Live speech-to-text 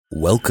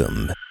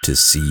Welcome to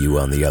See You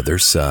on the Other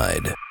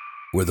Side,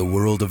 where the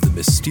world of the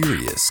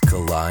mysterious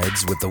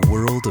collides with the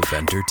world of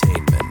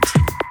entertainment.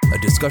 A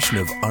discussion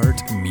of art,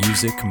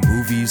 music,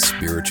 movies,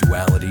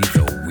 spirituality,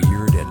 the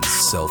weird, and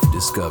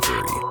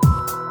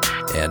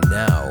self-discovery. And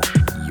now,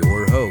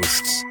 your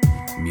hosts,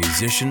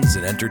 musicians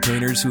and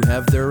entertainers who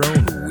have their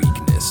own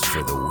weakness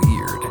for the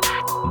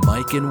weird,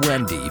 Mike and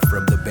Wendy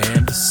from the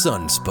band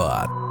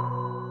Sunspot.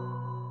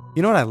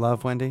 You know what I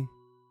love, Wendy?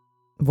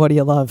 What do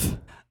you love?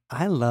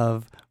 I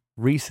love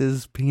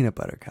Reese's peanut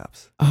butter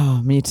cups.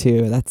 Oh, me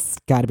too. That's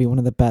got to be one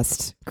of the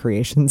best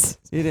creations.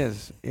 It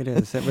is. It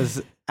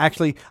was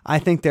actually, I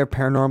think they're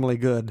paranormally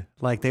good.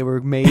 Like they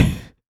were made,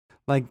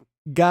 like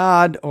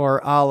God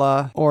or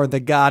Allah or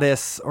the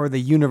goddess or the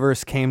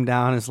universe came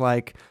down as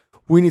like,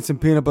 we need some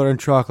peanut butter and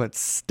chocolate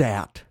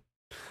stat.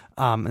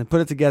 And put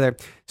it together.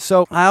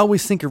 So I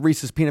always think of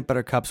Reese's peanut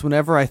butter cups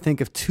whenever I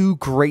think of two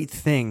great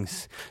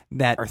things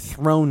that are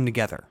thrown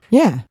together.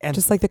 Yeah, and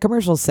just like the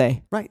commercials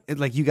say. Right.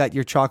 Like you got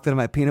your chocolate and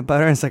my peanut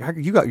butter, and it's like,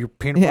 you got your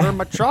peanut butter and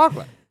my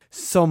chocolate.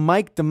 So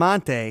Mike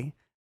Damante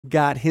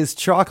got his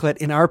chocolate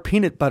in our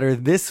peanut butter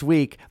this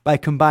week by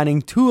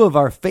combining two of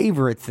our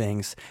favorite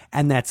things,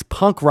 and that's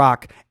punk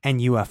rock and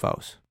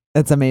UFOs.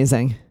 That's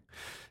amazing.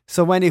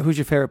 So Wendy, who's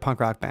your favorite punk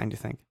rock band, you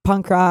think?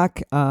 Punk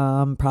rock,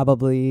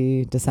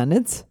 probably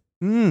Descendants.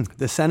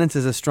 Descendants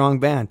is a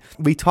strong band.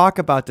 We talk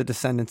about the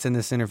Descendants in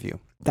this interview.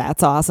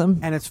 That's awesome.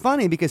 And it's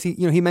funny because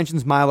he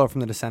mentions Milo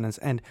from the Descendants,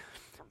 and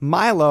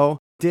Milo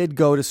did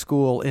go to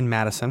school in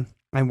Madison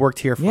and worked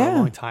here for a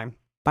long time.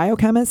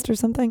 Biochemist or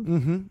something?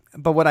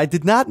 Mm-hmm. But what I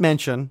did not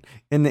mention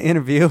in the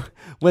interview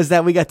was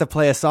that we got to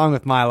play a song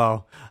with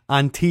Milo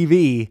on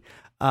TV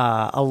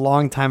a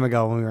long time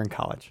ago when we were in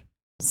college.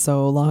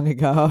 So long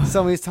ago. So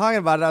when he was talking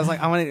about it, I was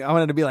like, I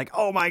wanted to be like,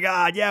 oh my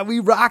God, yeah,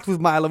 we rocked with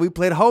Milo. We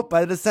played Hope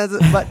by the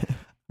Descendants.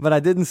 But I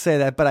didn't say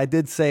that. But I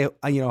did say,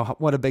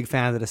 what a big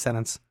fan of the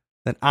Descendants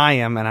that I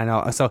am. And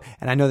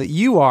I know that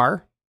you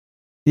are.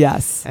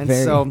 Yes. And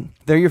so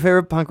they're your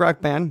favorite punk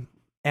rock band.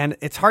 And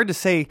it's hard to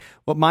say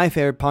what my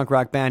favorite punk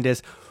rock band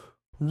is.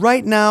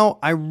 Right now,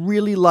 I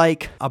really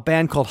like a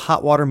band called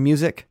Hot Water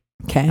Music.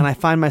 Okay. And I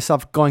find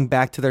myself going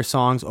back to their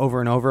songs over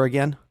and over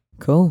again.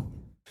 Cool.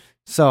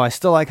 So I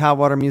still like Hot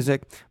Water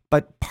Music,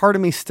 but part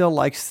of me still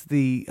likes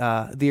the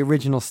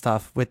original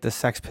stuff with the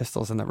Sex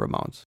Pistols and the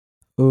Ramones.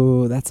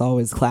 Ooh, that's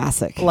always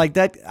classic. Like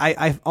that,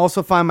 I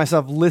also find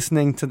myself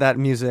listening to that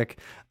music,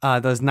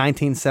 those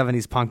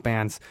 1970s punk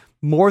bands,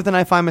 more than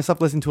I find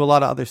myself listening to a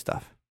lot of other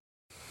stuff.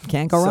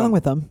 Can't go wrong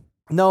with them.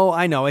 No,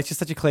 I know. It's just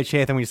such a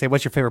cliche thing when you say,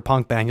 what's your favorite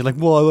punk band? You're like,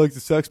 well, I like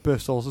the Sex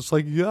Pistols. It's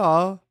like,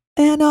 yeah.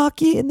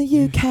 Anarchy in the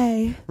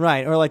UK.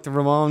 Right. Or like the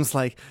Ramones,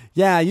 like,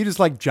 yeah, you just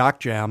like jock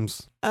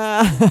jams.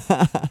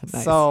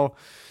 Nice. So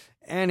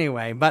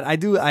anyway, but I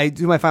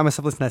find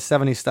myself listening to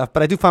 70s stuff,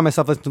 but I do find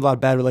myself listening to a lot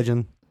of Bad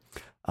Religion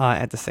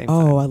at the same time.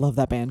 Oh, I love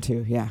that band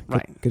too. Yeah.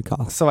 Good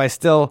call. So I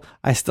still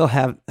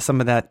have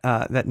some of that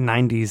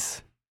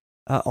 90s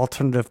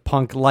alternative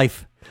punk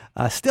life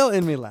still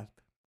in me left.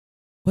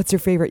 What's your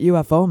favorite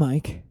UFO,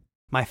 Mike?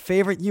 My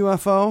favorite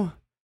UFO?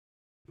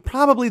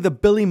 Probably the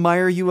Billy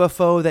Meyer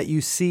UFO that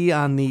you see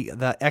on the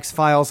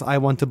X-Files I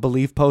Want to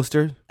Believe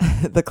poster.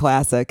 The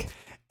classic.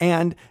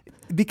 And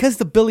because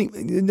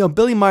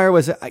Billy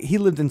Meyer he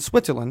lived in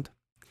Switzerland,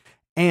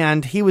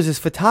 and he was his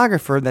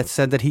photographer that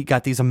said that he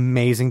got these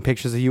amazing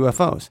pictures of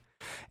UFOs.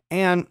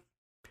 And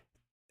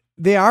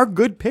they are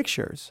good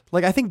pictures.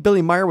 Like, I think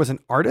Billy Meyer was an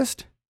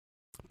artist,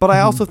 but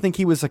I also think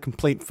he was a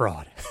complete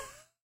fraud.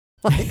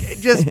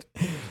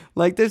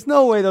 Like, there's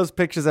no way those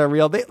pictures are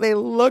real. They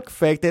look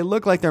fake. They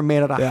look like they're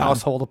made out of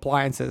household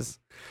appliances.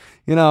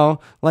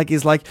 Like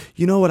he's like,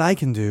 you know what I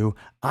can do?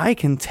 I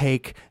can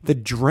take the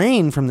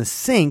drain from the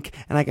sink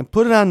and I can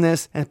put it on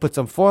this and put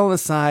some foil on the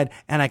side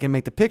and I can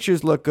make the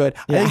pictures look good.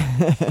 Yeah.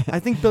 I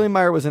think Billy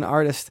Meyer was an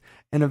artist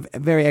and a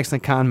very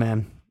excellent con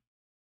man.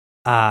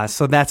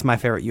 So that's my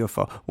favorite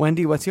UFO.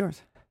 Wendy, what's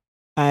yours?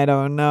 I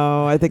don't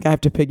know. I think I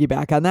have to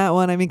piggyback on that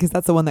one. I mean, because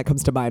that's the one that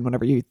comes to mind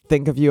whenever you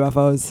think of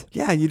UFOs.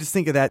 Yeah, you just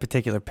think of that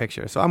particular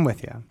picture. So I'm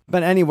with you.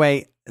 But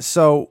anyway,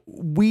 so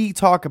we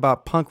talk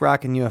about punk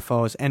rock and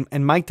UFOs,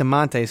 and Mike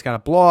Damante's got a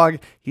blog,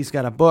 he's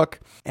got a book,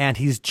 and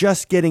he's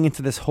just getting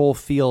into this whole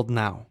field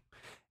now.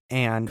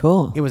 And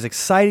cool. It was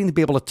exciting to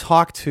be able to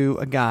talk to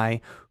a guy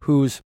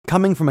who's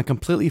coming from a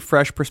completely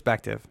fresh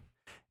perspective.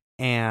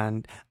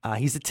 And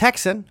he's a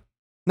Texan.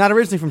 Not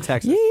originally from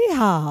Texas.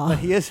 Yeah. But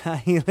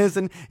he lives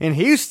in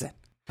Houston.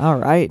 All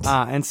right.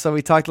 And so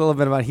we talked a little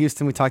bit about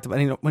Houston. We talked about,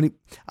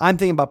 I'm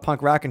thinking about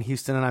punk rock in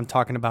Houston, and I'm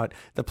talking about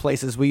the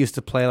places we used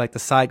to play, like the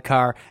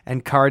Sidecar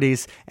and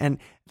Cardi's. And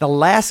the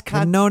last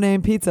the No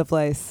Name Pizza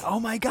place. Oh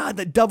my God,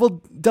 the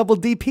double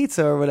D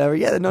pizza or whatever.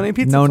 Yeah, the No Name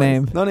Pizza No place.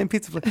 Name. No Name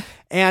Pizza place.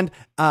 And,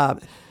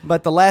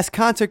 but the Last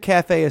Concert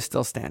Cafe is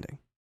still standing.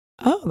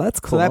 Oh, that's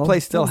cool. So that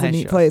place still has a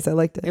neat place. I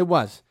liked it. It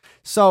was.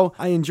 So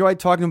I enjoyed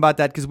talking about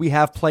that because we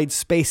have played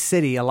Space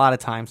City a lot of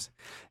times.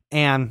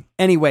 And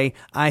anyway,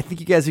 I think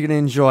you guys are going to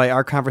enjoy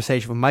our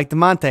conversation with Mike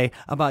Damante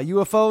about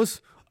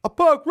UFOs, a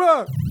punk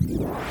rock.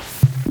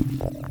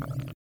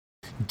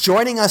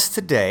 Joining us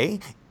today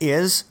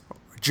is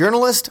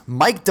journalist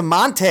Mike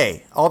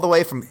Damante, all the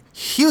way from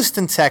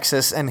Houston,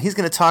 Texas, and he's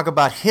going to talk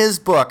about his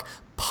book,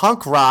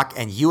 Punk Rock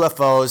and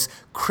UFOs,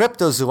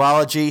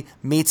 Cryptozoology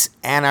Meets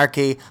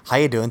Anarchy. How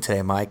you doing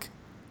today, Mike?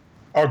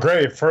 Oh,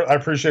 great. I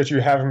appreciate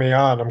you having me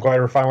on. I'm glad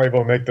we're finally able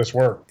to make this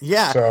work.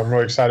 Yeah. So I'm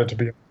really excited to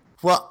be.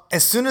 Well,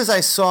 as soon as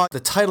I saw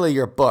the title of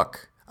your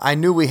book, I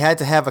knew we had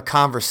to have a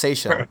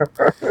conversation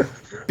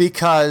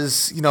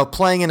because,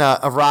 playing in a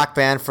rock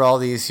band for all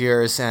these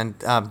years and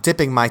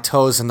dipping my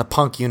toes in the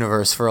punk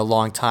universe for a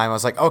long time, I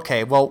was like,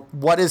 okay, well,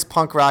 what is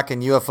punk rock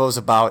and UFOs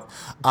about?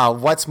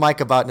 What's Mike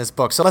about in his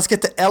book? So let's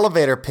get the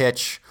elevator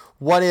pitch.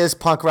 What is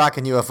punk rock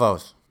and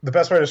UFOs? The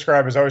best way to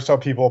describe it is I always tell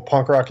people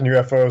punk rock and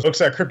UFOs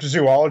looks at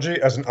cryptozoology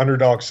as an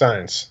underdog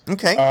science.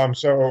 Okay.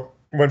 So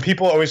when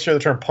people always hear the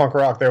term punk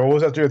rock, they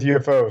always have to do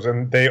with UFOs,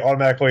 and they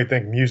automatically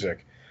think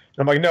music.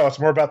 I'm like, no, it's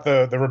more about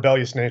the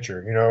rebellious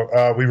nature.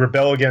 We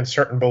rebel against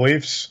certain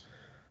beliefs,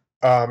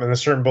 and the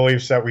certain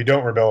beliefs that we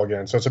don't rebel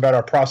against. So it's about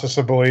our process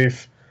of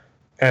belief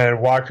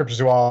and why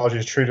cryptozoology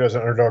is treated as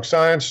an underdog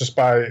science, just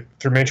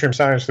through mainstream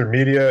science, through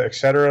media,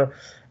 etc.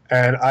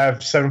 And I have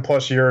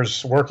 7+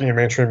 years working in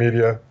mainstream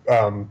media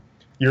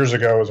years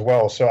ago as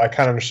well, so I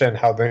kind of understand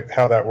how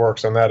that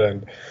works on that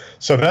end.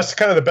 So that's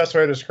kind of the best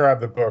way to describe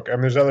the book. I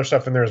mean, there's other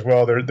stuff in there as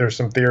well. There's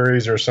some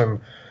theories, there's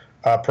some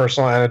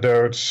personal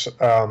anecdotes.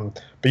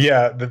 But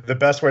yeah, the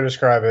best way to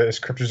describe it is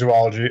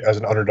cryptozoology as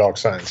an underdog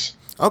science.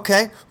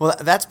 Okay. Well,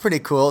 that's pretty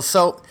cool.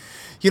 So,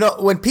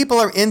 when people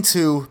are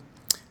into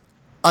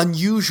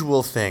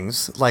unusual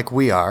things like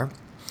we are,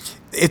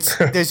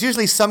 there's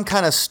usually some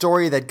kind of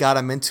story that got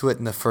them into it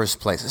in the first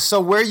place. So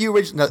where you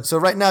originally? So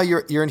right now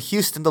you're in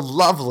Houston, the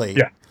lovely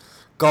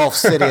Gulf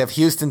City of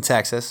Houston,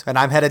 Texas, and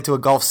I'm headed to a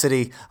Gulf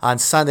City on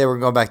Sunday. We're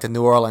going back to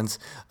New Orleans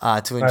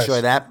to enjoy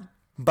that.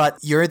 But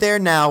you're there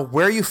now.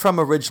 Where are you from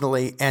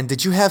originally? And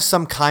did you have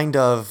some kind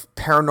of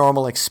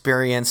paranormal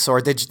experience, or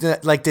did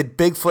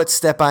Bigfoot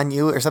step on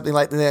you, or something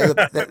like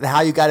that? How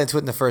you got into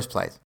it in the first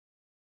place?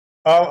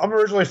 I'm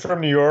originally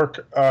from New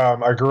York.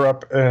 I grew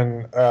up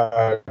in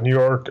New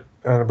York,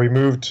 and we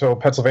moved to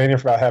Pennsylvania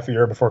for about half a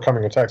year before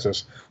coming to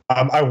Texas.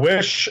 I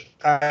wish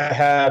I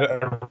had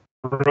a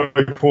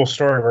really cool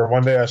story where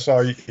one day I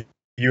saw a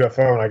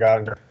UFO and I got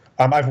into it.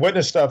 I've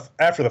witnessed stuff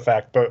after the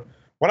fact, but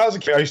when I was a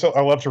kid,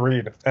 I loved to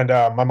read, and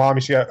my mom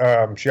she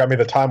got me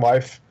the Time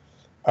Life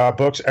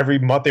books. Every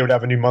month they would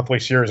have a new monthly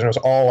series, and it was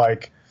all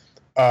like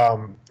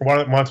one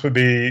month would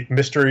be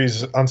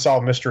mysteries,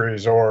 unsolved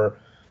mysteries, or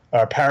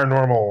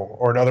paranormal,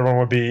 or another one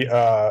would be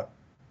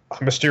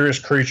mysterious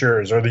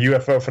creatures or the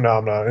UFO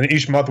phenomenon, and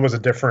each month was a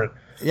different.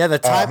 Yeah, the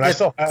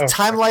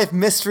Time Life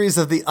Mysteries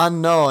of the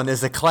Unknown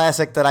is a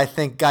classic that I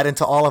think got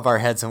into all of our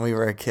heads when we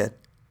were a kid.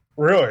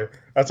 Really?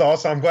 That's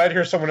awesome. I'm glad to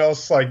hear someone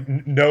else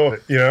know of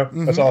it.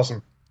 Mm-hmm. That's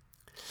awesome.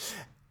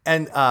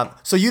 And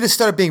so you just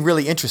started being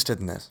really interested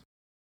in this.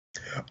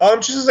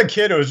 Just as a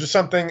kid, it was just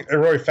something that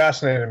really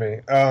fascinated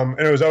me. And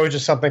it was always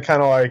just something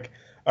kind of like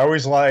I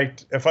always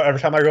liked. Every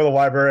time I go to the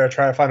library, I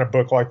try to find a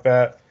book like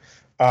that.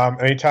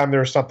 Anytime there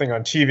was something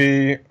on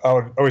TV, I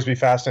would always be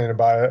fascinated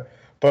by it.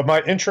 But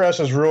my interest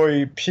has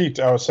really peaked,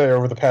 I would say,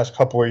 over the past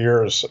couple of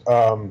years.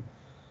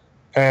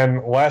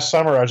 And last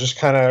summer, I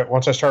just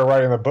once I started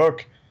writing the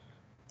book,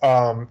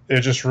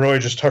 it just really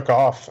took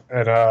off.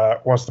 And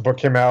once the book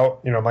came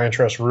out, my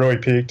interest really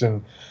peaked.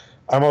 And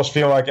I almost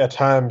feel like at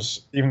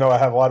times, even though I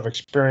have a lot of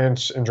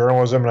experience in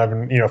journalism and I've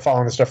been,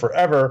 following this stuff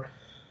forever,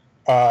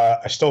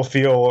 I still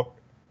feel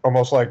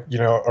almost like,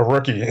 a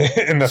rookie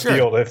in the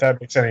field, if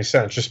that makes any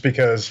sense. Just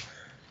because,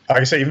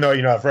 like I say, even though,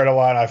 I've read a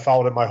lot, I've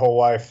followed it my whole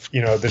life,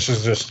 this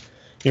is just,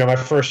 my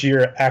first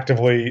year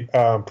actively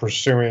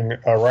pursuing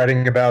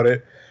writing about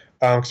it.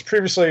 Because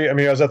previously, I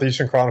was at the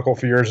Houston Chronicle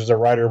for years as a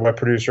writer, web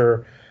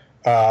producer.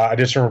 I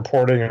did some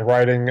reporting and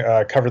writing,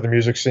 covered the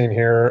music scene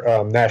here,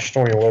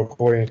 nationally and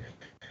locally.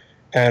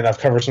 And I've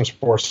covered some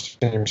sports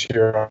teams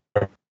here,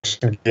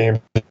 some games,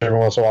 every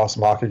once in a while,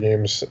 some hockey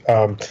games,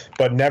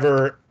 but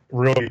never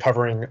really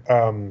covering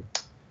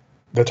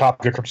the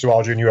topic of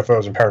cryptozoology and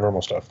UFOs and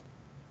paranormal stuff.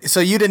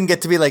 So you didn't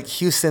get to be like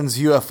Houston's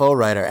UFO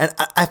writer. And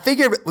I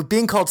figured with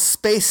being called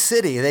Space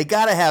City, they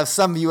got to have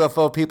some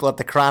UFO people at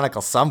the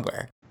Chronicle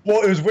somewhere.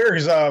 Well, it was weird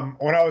because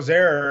when I was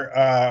there,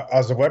 I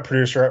was a web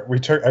producer. We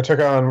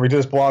did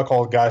this blog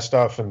called Guy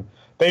Stuff, and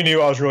they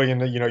knew I was really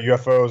into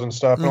UFOs and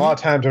stuff. And a lot of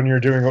times when you're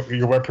doing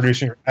your web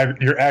producing,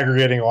 you're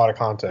aggregating a lot of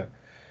content.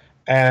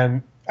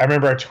 And I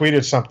remember I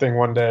tweeted something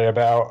one day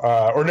about,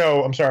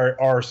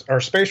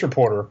 our space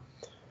reporter,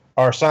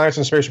 our science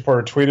and space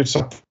reporter tweeted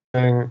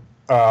something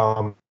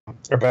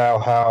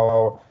about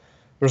how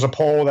there's a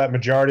poll that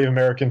majority of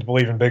Americans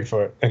believe in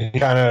Bigfoot, and he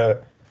kind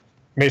of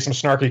made some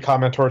snarky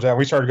comment towards that.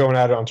 We started going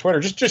at it on Twitter,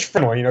 just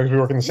friendly, because we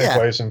work in the same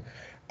place. And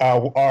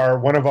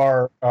one of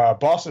our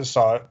bosses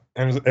saw it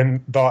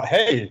and thought,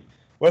 hey,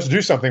 let's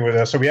do something with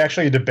this. So we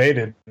actually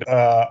debated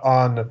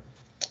on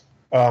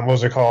what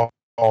was it called?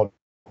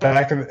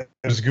 Back in it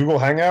was Google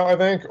Hangout, I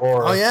think,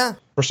 or oh yeah.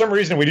 For some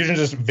reason we didn't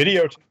just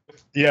video,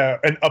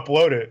 and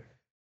upload it.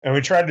 And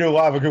we tried to do a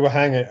lot of a Google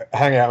Hangout,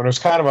 and it was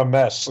kind of a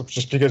mess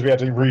just because we had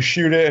to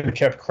reshoot it and it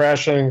kept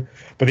crashing.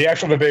 But the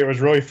actual debate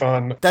was really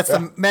fun. That's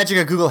the magic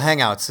of Google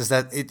Hangouts, is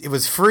that it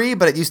was free,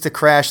 but it used to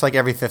crash like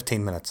every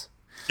 15 minutes.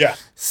 Yeah.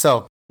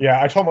 So.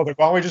 Yeah, I told him, like,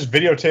 why don't we just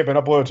videotape and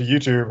upload it to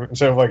YouTube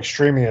instead of like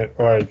streaming it?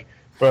 Like,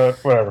 but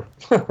whatever.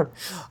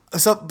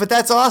 But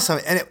that's awesome,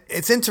 and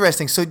it's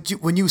interesting. So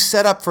when you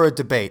set up for a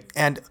debate,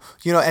 and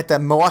at the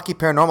Milwaukee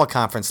Paranormal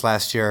Conference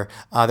last year,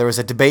 there was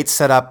a debate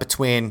set up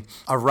between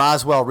a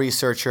Roswell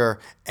researcher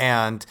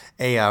and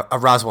a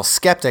Roswell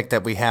skeptic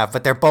that we have,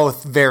 but they're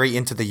both very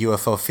into the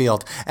UFO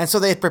field, and so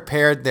they had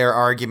prepared their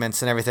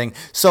arguments and everything.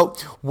 So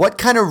what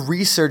kind of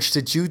research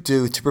did you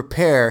do to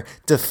prepare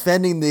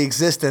defending the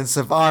existence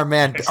of our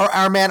man or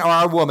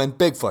our woman,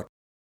 Bigfoot?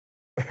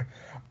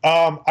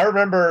 I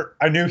remember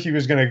I knew he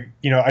was going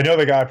to, I know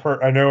the guy,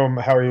 I know him,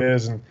 how he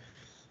is, and,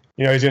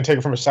 he's going to take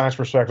it from a science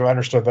perspective. I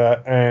understood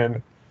that.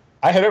 And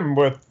I hit him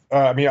with,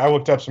 I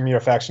looked up some,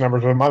 facts and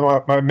numbers,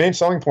 but my main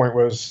selling point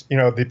was,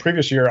 the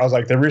previous year, I was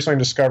like, they recently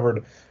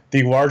discovered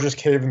the largest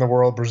cave in the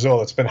world, Brazil,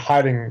 that's been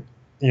hiding,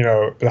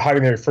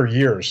 there for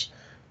years,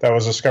 that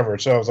was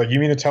discovered. So I was like, you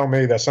mean to tell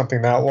me that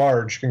something that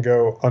large can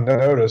go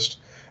unnoticed?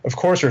 Of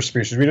course there's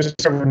species. We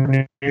discover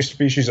new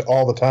species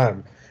all the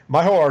time.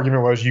 My whole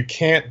argument was you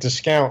can't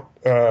discount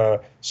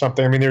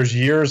something. I mean, there's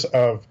years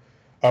of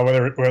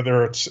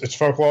whether it's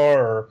folklore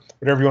or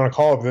whatever you want to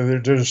call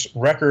it. There's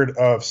record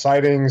of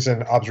sightings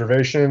and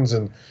observations,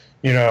 and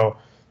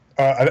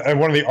and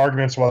one of the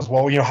arguments was,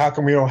 well, how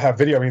come we don't have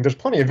video? I mean, there's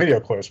plenty of video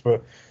clips,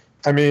 but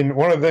I mean,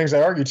 one of the things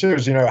I argue too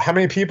is, how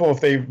many people, if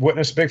they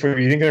witness Bigfoot,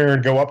 you think they're going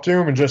to go up to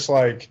him and just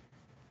like,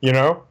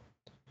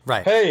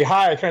 right? Hey,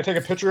 hi, can I take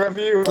a picture of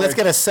you? Let's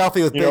get a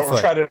selfie with Bigfoot. Or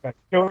try to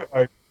kill it.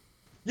 Like,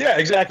 yeah,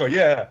 exactly.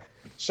 Yeah.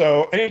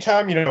 So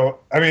anytime,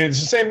 it's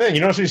the same thing.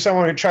 You don't see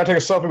someone try to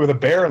take a selfie with a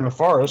bear in the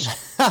forest.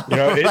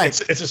 Right.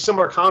 It's a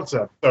similar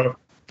concept. So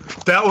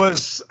that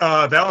was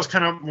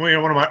kind of one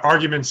of my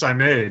arguments I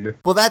made.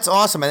 Well, that's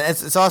awesome, and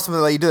it's awesome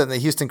the way you do it in the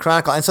Houston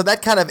Chronicle. And so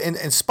that kind of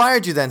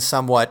inspired you then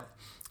somewhat.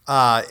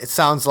 It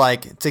sounds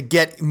like, to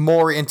get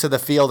more into the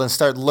field and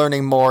start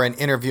learning more and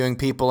interviewing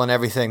people and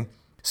everything.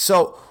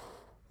 So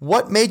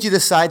what made you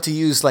decide to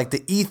use like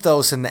the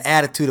ethos and the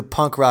attitude of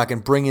punk rock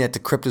and bringing it to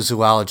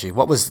cryptozoology?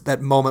 What was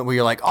that moment where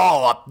you're like,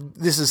 oh,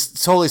 this is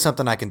totally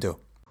something I can do?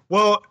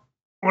 Well,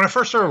 when I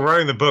first started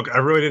writing the book, I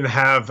really didn't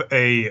have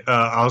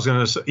I was going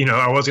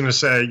to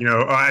say,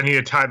 I need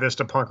to tie this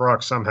to punk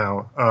rock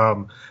somehow.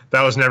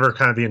 That was never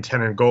kind of the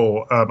intended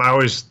goal. I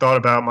always thought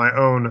about my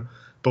own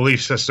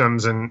belief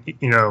systems, and,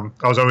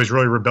 I was always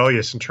really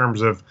rebellious in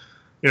terms of,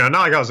 not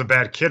like I was a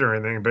bad kid or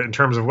anything, but in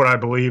terms of what I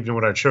believed and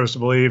what I chose to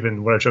believe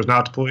and what I chose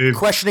not to believe.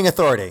 Questioning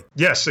authority.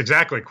 Yes,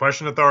 exactly.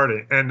 Question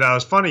authority. And it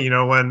was funny,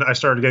 when I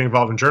started getting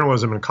involved in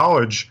journalism in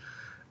college,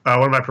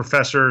 one of my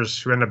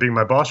professors, who ended up being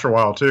my boss for a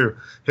while too,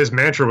 his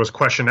mantra was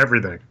question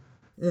everything.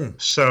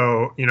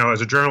 So, as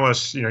a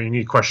journalist, you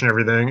need to question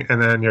everything.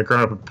 And then,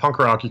 growing up in punk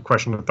rock, you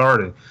question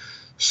authority.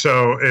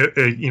 So,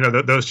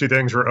 those two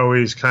things were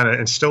always kind of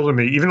instilled in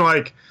me, even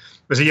like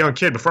as a young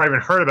kid, before I even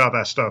heard about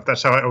that stuff.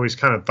 That's how I always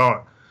kind of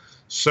thought.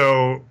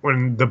 So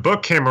when the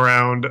book came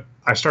around,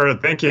 I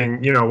started thinking,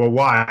 well,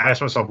 why? I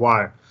asked myself,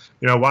 why?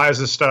 Why is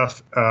this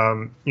stuff,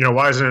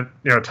 why isn't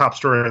it, top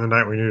story in the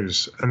nightly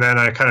news? And then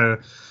I kind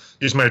of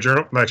used my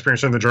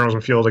experience in the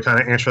journalism field to kind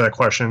of answer that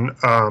question.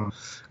 And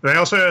I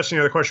also asked,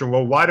 the question,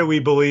 well, why do we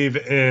believe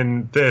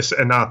in this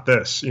and not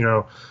this?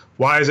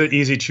 Why is it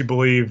easy to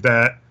believe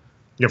that,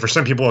 for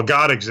some people a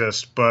God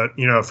exists, but,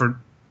 for,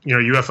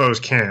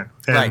 UFOs can't?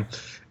 And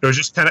right. It was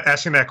just kind of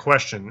asking that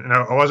question. And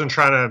I wasn't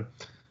trying to,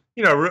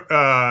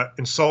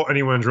 insult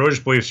anyone's religious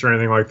beliefs or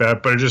anything like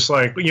that. But it's just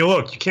like,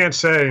 look, you can't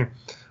say,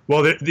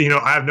 well,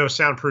 I have no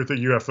soundproof of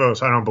UFOs,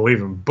 so I don't believe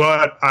them.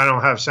 But I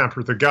don't have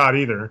soundproof of God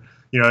either.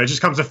 It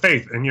just comes to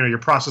faith and, your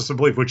process of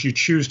belief, which you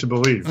choose to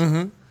believe.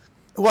 Mm-hmm.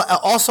 Well,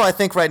 also, I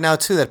think right now,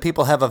 too, that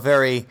people have a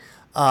very,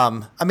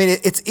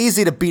 it's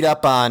easy to beat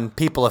up on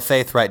people of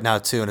faith right now,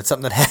 too. And it's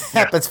something that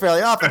happens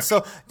fairly often.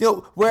 So,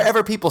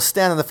 wherever people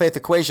stand in the faith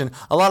equation,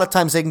 a lot of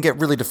times they can get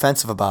really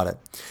defensive about it.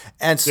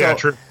 And so, yeah,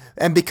 true.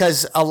 And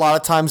because a lot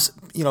of times,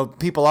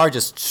 people are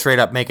just straight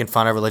up making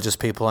fun of religious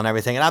people and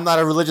everything. And I'm not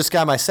a religious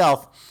guy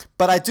myself,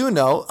 but I do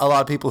know a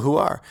lot of people who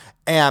are.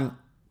 And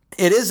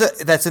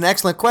that's an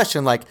excellent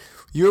question. Like,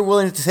 you're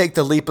willing to take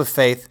the leap of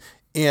faith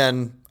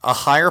in a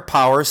higher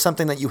power,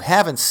 something that you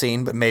haven't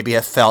seen, but maybe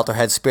have felt or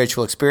had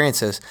spiritual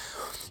experiences.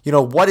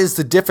 What is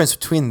the difference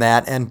between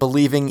that and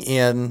believing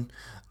in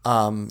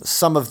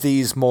some of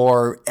these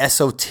more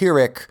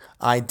esoteric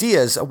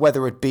ideas,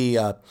 whether it be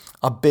a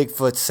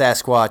Bigfoot,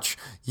 Sasquatch,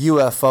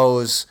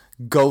 UFOs,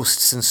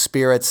 ghosts and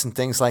spirits and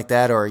things like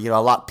that, or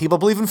a lot people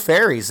believe in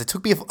fairies. It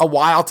took me a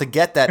while to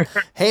get that.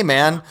 Hey,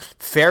 man,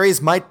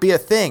 fairies might be a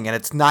thing, and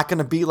it's not going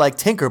to be like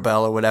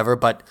Tinkerbell or whatever,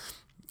 but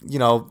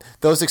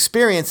those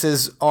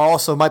experiences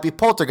also might be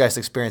poltergeist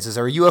experiences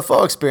or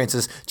UFO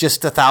experiences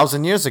just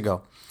 1,000 years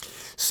ago.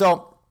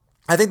 So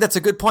I think that's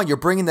a good point. You're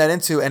bringing that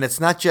into, and it's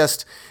not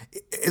just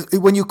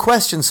when you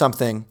question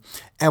something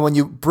and when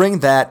you bring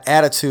that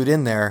attitude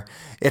in there,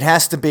 it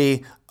has to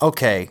be,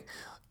 okay,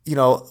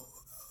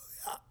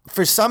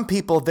 for some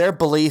people, their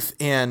belief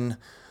in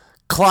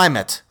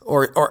climate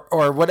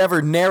or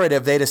whatever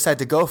narrative they decide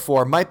to go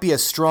for might be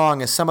as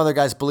strong as some other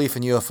guy's belief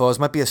in UFOs,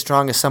 might be as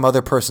strong as some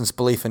other person's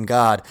belief in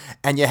God.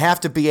 And you have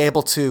to be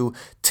able to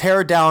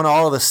tear down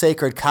all of the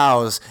sacred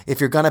cows if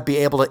you're going to be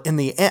able to,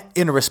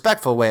 in a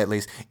respectful way at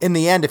least, in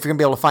the end, if you're going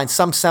to be able to find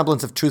some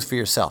semblance of truth for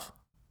yourself.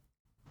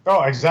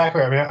 Oh,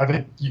 exactly. I mean, I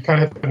think you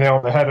kind of hit the nail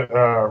on the head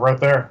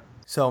right there.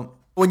 So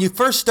when you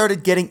first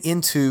started getting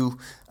into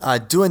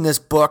doing this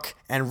book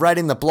and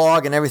writing the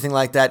blog and everything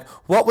like that,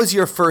 what was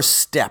your first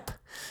step?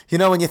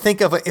 When you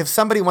think of if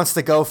somebody wants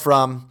to go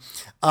from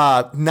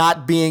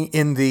not being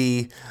in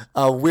the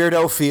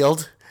weirdo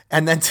field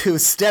and then to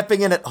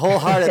stepping in it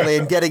wholeheartedly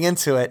and getting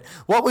into it,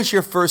 what was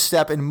your first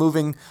step in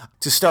moving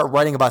to start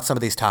writing about some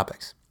of these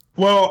topics?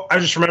 Well, I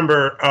just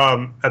remember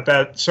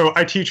so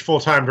I teach full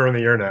time during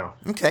the year now.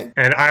 Okay.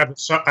 And I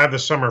have the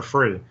summer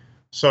free.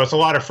 So it's a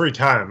lot of free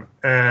time.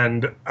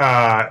 And,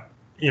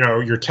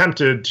 you're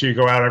tempted to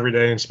go out every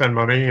day and spend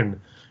money and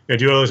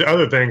do all those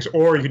other things,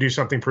 or you could do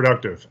something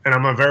productive. And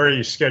I'm a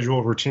very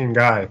scheduled, routine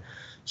guy.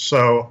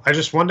 So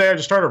one day I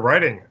just started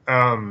writing.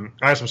 I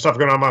had some stuff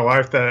going on in my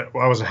life that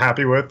I wasn't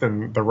happy with,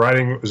 and the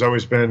writing has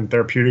always been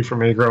therapeutic for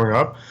me growing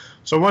up.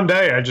 So one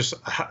day I just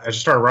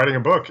started writing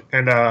a book,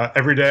 and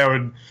every day I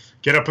would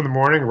get up in the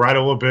morning, write a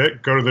little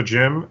bit, go to the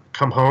gym,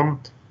 come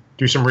home,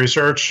 do some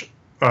research,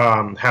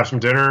 have some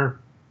dinner,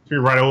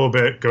 write a little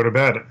bit, go to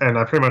bed. And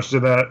I pretty much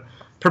did that.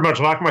 Pretty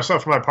much locked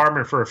myself in my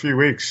apartment for a few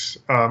weeks.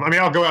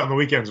 I'll go out on the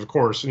weekends, of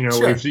course,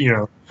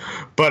 Sure.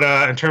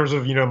 But in terms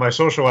of, my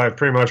social life,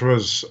 pretty much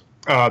was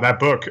that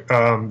book,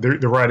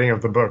 the writing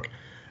of the book.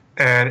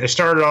 And it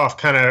started off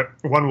kind of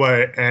one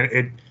way,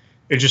 and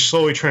it just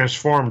slowly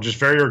transformed, just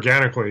very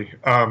organically.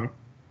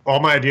 All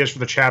my ideas for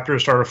the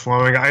chapters started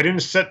flowing. I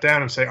didn't sit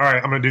down and say, all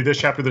right, I'm going to do this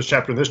chapter, this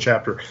chapter, this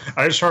chapter.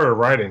 I just started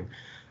writing.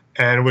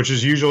 And which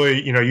is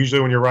usually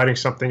when you're writing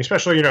something,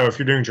 especially, if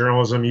you're doing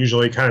journalism, you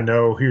usually kind of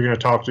know who you're going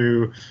to talk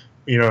to,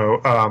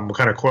 what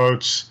kind of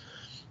quotes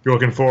you're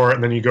looking for,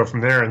 and then you go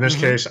from there. In this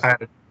case, I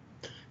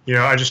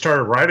just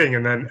started writing,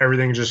 and then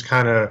everything just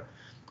kind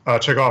of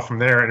took off from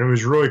there. And it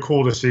was really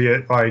cool to see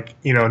it. Like,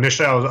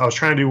 initially I was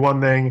trying to do one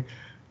thing,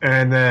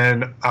 and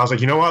then I was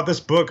like, you know what,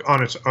 this book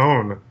on its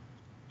own,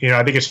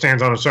 I think it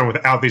stands on its own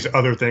without these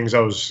other things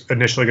I was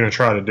initially going to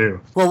try to do.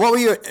 Well, what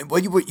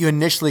were you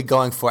initially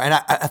going for? And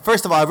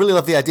first of all, I really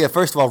love the idea.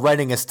 First of all,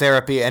 writing as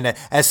therapy, and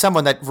as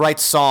someone that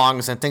writes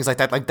songs and things like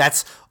that, like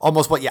that's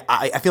almost what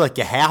I feel like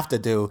you have to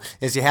do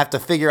is you have to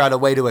figure out a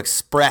way to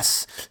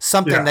express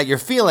something that you're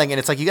feeling, and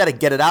it's like you got to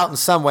get it out in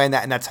some way, and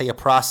that's how you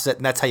process it,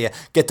 and that's how you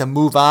get to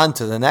move on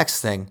to the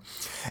next thing.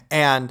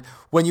 And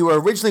when you were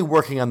originally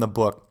working on the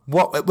book,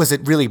 what was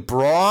it really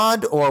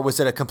broad, or was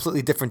it a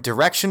completely different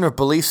direction or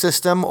belief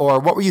system, or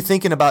what were you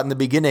thinking about in the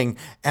beginning,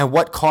 and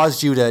what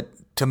caused you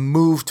to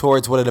move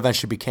towards what it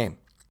eventually became?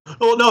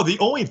 Well, no, the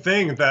only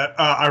thing that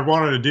I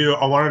wanted to do,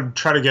 I wanted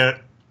to try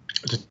to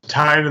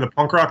tie into the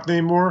punk rock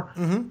theme more,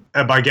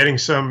 by getting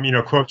some,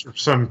 quotes from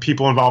some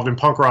people involved in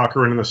punk rock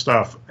or into the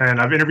stuff. And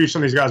I've interviewed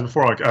some of these guys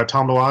before, like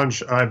Tom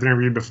DeLonge, I've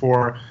interviewed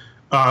before.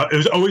 It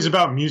was always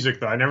about music,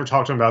 though. I never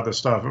talked to him about this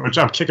stuff, which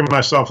I'm kicking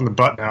myself in the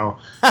butt now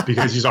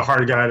because he's a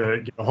hard guy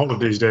to get a hold of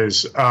these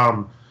days,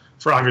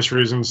 for obvious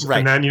reasons. Right.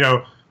 And then,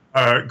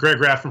 Greg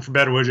Graffin from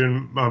Bad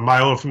Religion,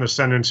 Milo from The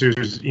Descendants,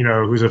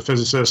 who's a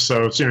physicist.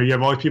 So it's, you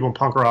have all these people in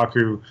punk rock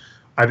who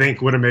I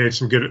think would have made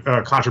some good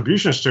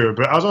contributions to it.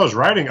 But as I was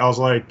writing, I was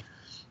like,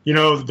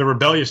 the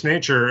rebellious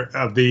nature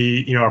of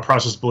the, our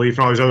process of belief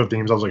and all these other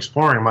themes I was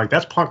exploring. I'm like,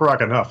 that's punk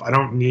rock enough. I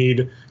don't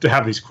need to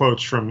have these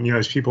quotes from,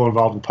 these people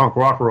involved in punk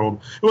rock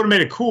world. It would have made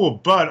it cool,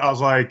 but I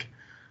was like,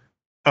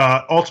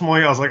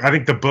 ultimately, I was like, I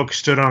think the book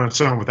stood on its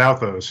own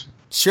without those.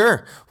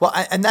 Sure. Well,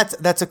 and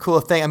that's a cool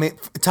thing. I mean,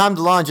 Tom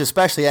DeLonge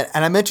especially, and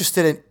I'm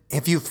interested in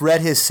if you've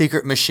read his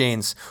Secret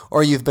Machines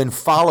or you've been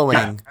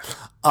following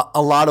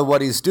a lot of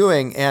what he's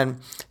doing. And,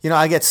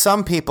 I get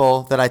some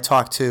people that I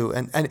talk to,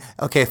 and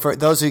okay, for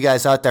those of you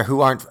guys out there who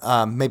aren't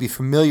maybe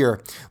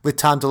familiar with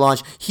Tom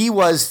DeLonge, he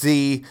was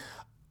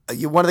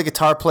one of the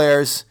guitar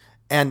players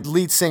and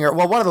lead singer,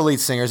 one of the lead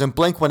singers in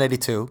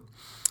Blink-182,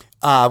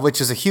 which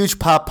is a huge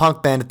pop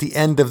punk band at the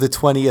end of the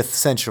 20th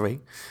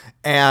century.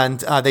 And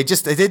they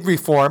did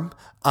reform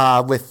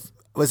with,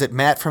 was it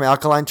Matt from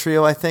Alkaline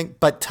Trio, I think?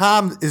 But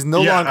Tom is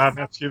no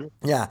longer.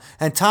 Yeah,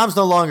 and Tom's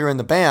no longer in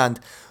the band.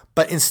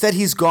 But instead,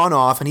 he's gone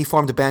off and he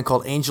formed a band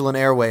called Angel and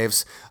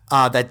Airwaves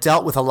that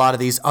dealt with a lot of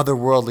these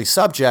otherworldly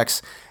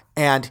subjects.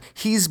 And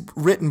he's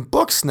written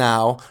books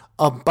now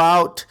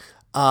about,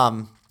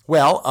 about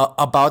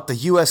the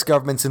U.S.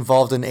 government's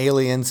involved in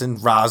aliens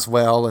and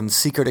Roswell and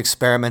secret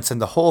experiments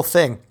and the whole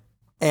thing.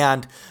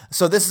 And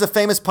so this is a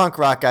famous punk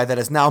rock guy that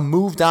has now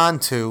moved on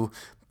to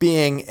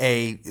being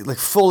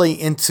fully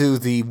into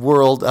the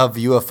world of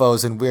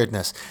UFOs and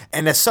weirdness.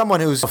 And as someone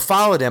who's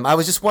followed him, I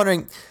was just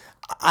wondering,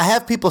 I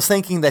have people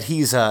thinking that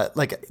he's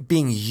like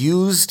being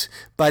used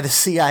by the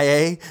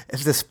CIA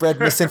to spread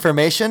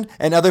misinformation,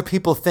 and other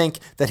people think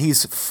that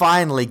he's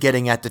finally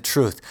getting at the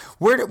truth.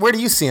 Where do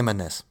you see him in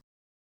this?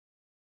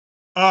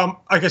 Like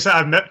I said,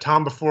 I've met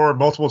Tom before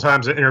multiple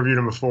times. I interviewed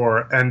him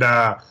before, and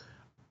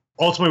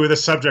ultimately with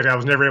this subject, I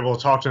was never able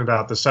to talk to him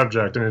about the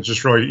subject, and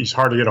he's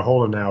hard to get a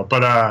hold of now.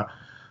 But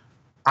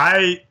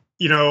I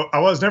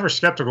was never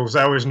skeptical because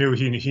I always knew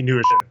he knew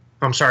his shit.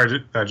 I'm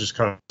sorry, I just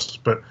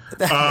cussed, but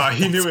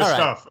he knew his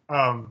stuff.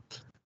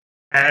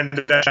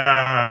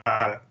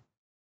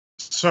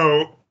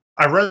 So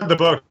I read the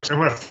book, and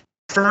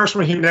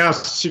when he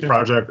announced the Secret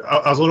Project,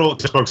 I was a little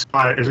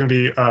disappointed. It was going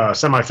to be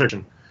semi-fiction.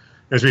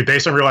 It was going to be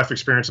based on real life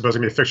experience, but it was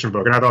going to be a fiction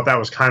book, and I thought that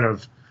was kind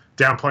of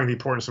downplaying the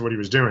importance of what he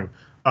was doing.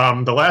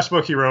 The last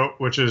book he wrote,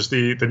 which is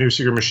the New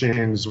Secret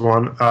Machines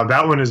one,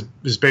 that one is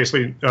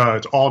basically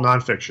it's all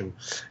nonfiction,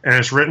 and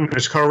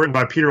it's co-written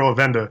by Peter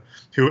Levenda,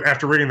 who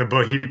after reading the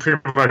book, he pretty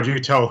much you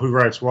can tell who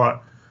writes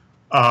what.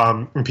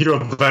 And Peter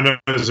Levenda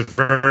is a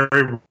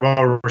very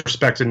well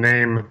respected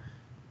name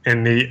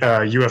in the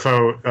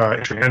UFO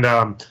industry,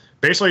 and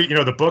basically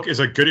the book is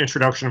a good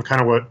introduction of kind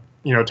of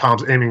what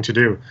Tom's aiming to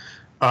do.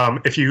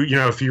 If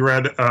you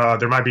read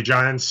There Might Be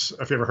Giants,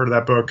 if you ever heard of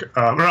that book,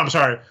 I'm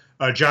sorry.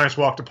 Giants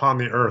Walked Upon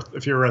the Earth,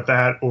 if you read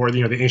that, or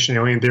the Ancient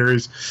Alien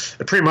Theories,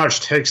 it pretty much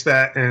takes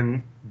that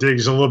and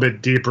digs a little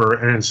bit deeper,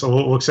 and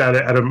looks at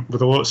it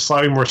with a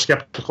slightly more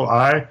skeptical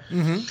eye.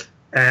 Mm-hmm.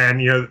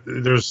 And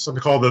there's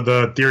something called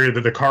the theory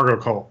of the cargo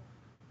cult,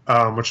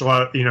 which a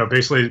lot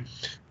basically,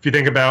 if you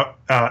think about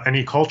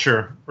any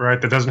culture, right,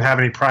 that doesn't have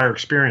any prior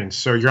experience,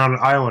 so you're on an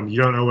island,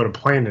 you don't know what a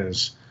plane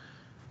is.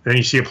 Then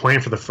you see a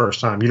plane for the first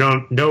time. You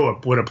don't know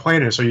what a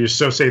plane is, so you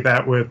associate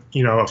that with,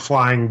 a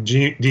flying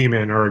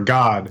demon or a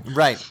god.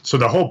 Right. So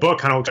the whole book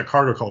kind of looks at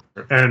cargo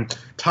culture. And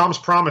Tom's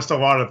promised a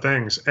lot of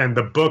things, and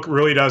the book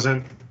really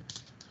doesn't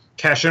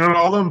cash in on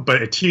all of them,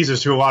 but it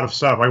teases to a lot of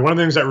stuff. Like one of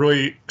the things that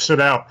really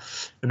stood out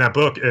in that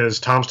book is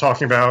Tom's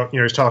talking about,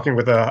 he's talking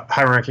with a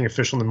high-ranking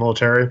official in the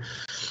military,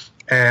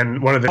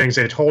 and one of the things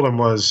they told him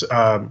was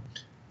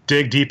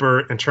dig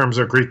deeper in terms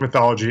of Greek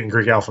mythology and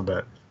Greek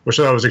alphabet, which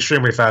I thought was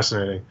extremely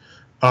fascinating.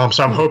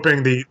 So I'm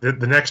hoping the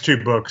next two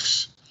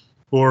books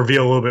will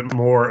reveal a little bit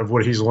more of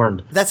what he's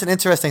learned. That's an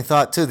interesting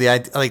thought too.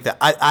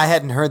 I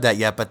hadn't heard that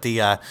yet, but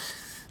the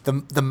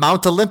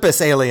Mount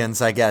Olympus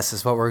aliens, I guess,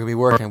 is what we're going to be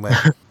working with.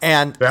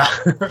 And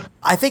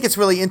I think it's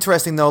really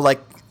interesting though, like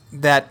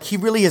that he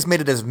really has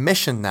made it his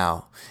mission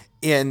now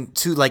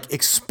into like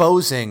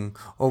exposing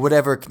or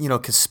whatever,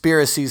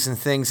 conspiracies and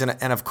things.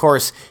 And of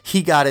course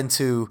he got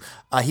into,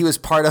 he was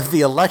part of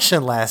the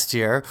election last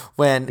year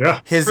when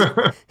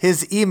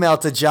his email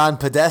to John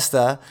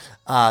Podesta,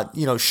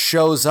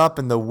 shows up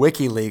in the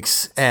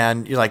WikiLeaks,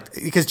 and you're like,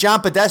 because John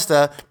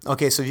Podesta,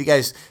 okay, so if you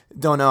guys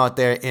don't know out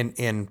there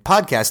in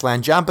podcast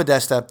land, John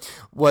Podesta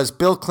was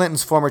Bill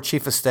Clinton's former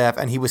chief of staff,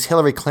 and he was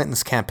Hillary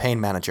Clinton's campaign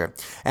manager.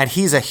 And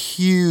he's a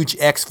huge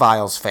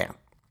X-Files fan.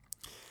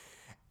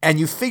 And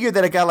you figure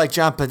that a guy like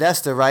John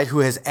Podesta, right,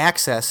 who has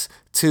access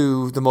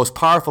to the most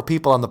powerful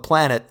people on the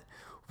planet,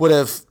 would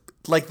have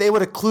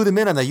clued him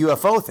in on the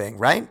UFO thing,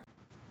 right?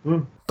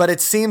 Mm. But it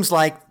seems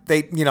like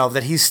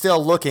that he's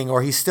still looking,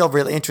 or he's still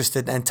really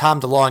interested. And Tom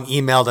DeLonge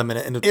emailed him,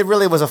 and it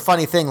really was a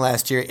funny thing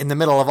last year in the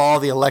middle of all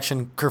the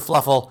election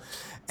kerfluffle,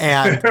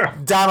 and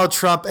Donald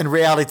Trump and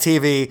reality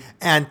TV,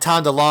 and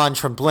Tom DeLonge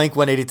from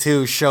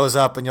Blink-182 shows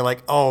up, and you're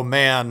like, oh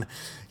man,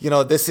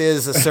 this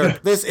is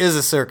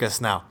a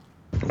circus now.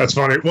 That's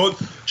funny. Well,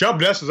 John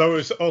Podesta has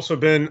always also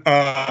been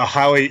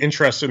highly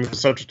interested in the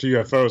subject of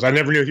UFOs. I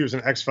never knew he was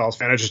an X-Files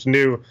fan. I just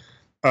knew,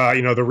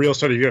 the real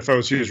study of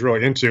UFOs he was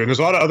really into. And there's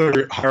a lot of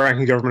other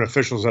high-ranking government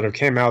officials that have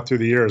came out through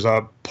the years.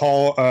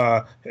 Paul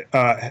Hellyer,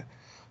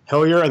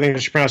 I think I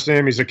should pronounce his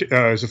name. He's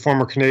a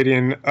former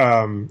Canadian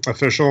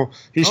official.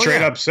 He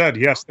straight up said,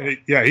 yes,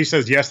 he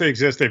says, yes, they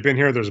exist. They've been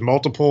here. There's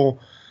multiple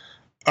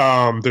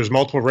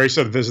races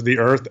that visit the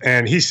Earth.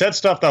 And he said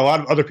stuff that a lot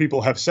of other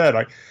people have said.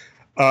 Like,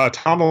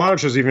 Tom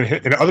DeLonge has even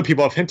and other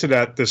people have hinted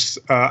at this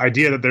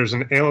idea that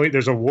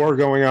there's a war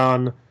going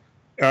on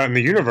in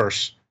the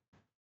universe,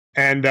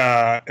 and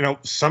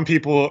some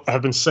people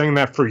have been saying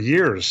that for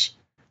years,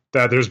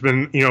 that there's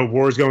been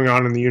wars going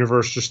on in the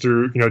universe just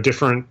through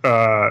different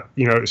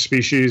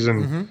species,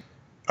 and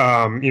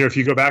if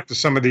you go back to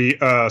some of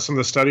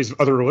the studies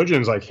of other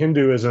religions like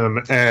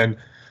Hinduism, and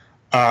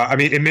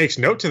it makes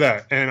note to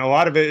that, and a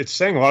lot of it's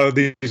saying a lot of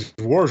these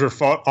wars were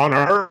fought on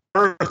our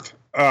Earth.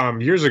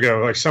 Years ago,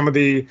 like some of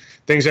the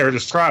things that are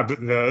described,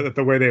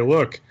 the way they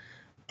look,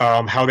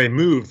 how they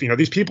move.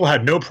 These people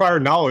had no prior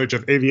knowledge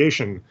of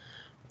aviation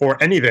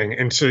or anything,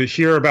 and to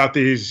hear about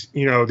these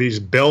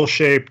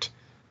bell-shaped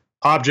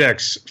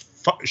objects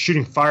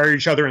shooting fire at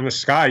each other in the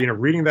sky,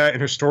 reading that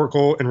in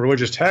historical and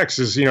religious texts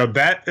is,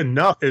 that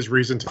enough is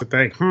reason to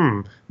think,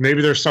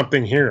 maybe there's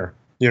something here.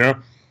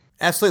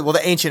 Absolutely. Well,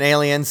 the Ancient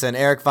Aliens and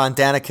Eric von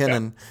Daniken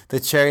and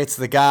the Chariots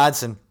of the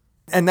Gods and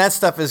that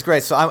stuff is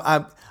great. So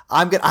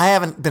I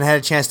haven't had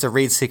a chance to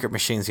read Secret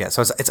Machines yet,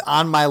 so it's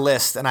on my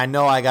list, and I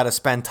know I got to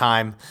spend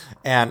time,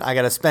 and I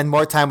got to spend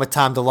more time with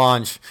Tom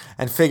DeLonge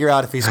and figure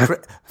out if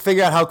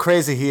figure out how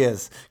crazy he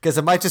is, because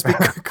it might just be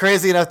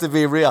crazy enough to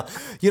be real.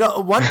 You know,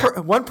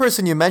 one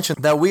person you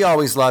mentioned that we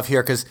always love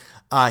here, because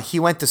he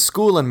went to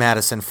school in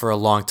Madison for a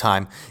long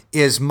time,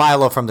 is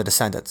Milo from The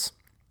Descendants.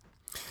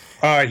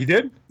 He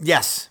did?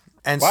 Yes.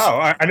 And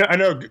wow, I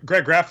know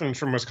Greg Graffin's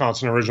from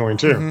Wisconsin originally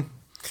too. Mm-hmm.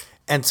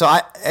 And so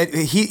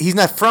he's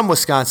not from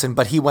Wisconsin,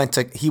 but he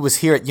was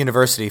here at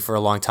university for a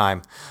long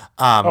time.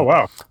 Oh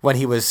wow! When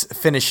he was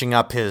finishing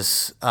up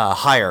his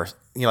higher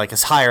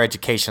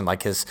education, I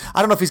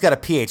don't know if he's got a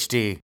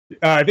PhD.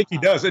 I think he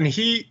does, and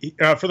he,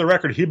 for the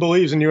record, he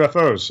believes in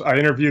UFOs. I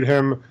interviewed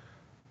him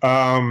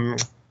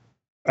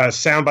at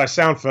Sound by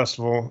Sound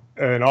Festival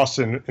in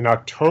Austin in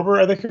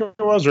October, I think it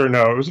was, or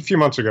no, it was a few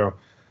months ago.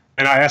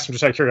 And I asked him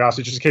just out of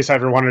curiosity, just in case I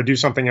ever wanted to do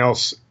something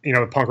else,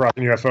 with punk rock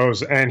and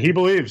UFOs, and he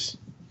believes.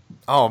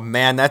 Oh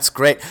man, that's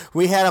great.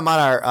 We had him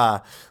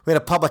on we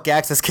had a public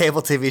access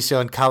cable TV show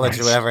in college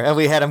or whatever, and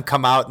we had him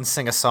come out and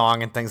sing a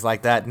song and things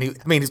like that. And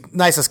he's the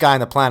nicest guy on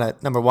the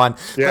planet, number one.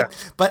 Yeah.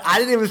 But I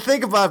didn't even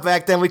think about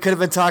back then we could have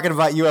been talking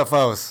about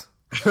UFOs.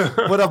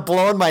 Would have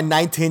blown my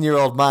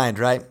 19-year-old mind,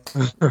 right?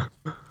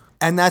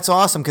 And that's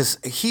awesome, because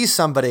he's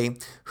somebody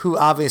who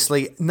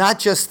obviously not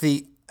just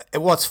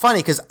well, it's funny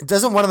because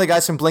doesn't one of the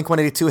guys from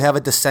Blink-182 have a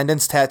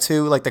Descendants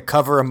tattoo, like the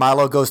cover of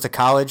Milo Goes to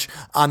College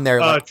on their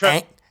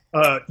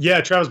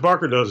yeah, Travis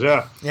Barker does,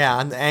 yeah. Yeah,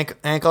 on the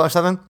ankle or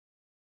something?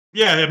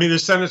 Yeah, I mean, the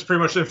Descendants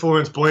pretty much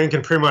influenced Blink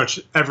and pretty much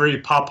every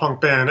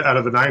pop-punk band out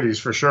of the 90s,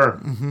 for sure.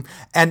 Mm-hmm.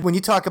 And when you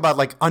talk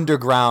about,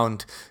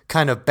 underground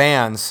kind of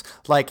bands,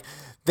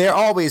 they're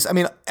always,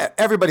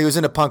 everybody who's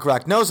into punk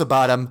rock knows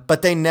about them,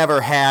 but they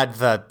never had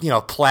the,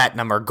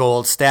 platinum or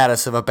gold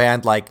status of a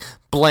band like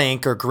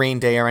Blink or Green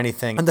Day or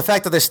anything. And the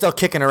fact that they're still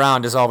kicking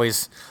around is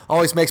always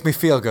makes me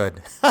feel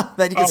good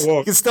that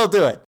you can still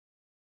do it.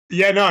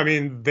 Yeah, no,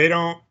 they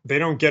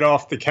don't get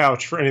off the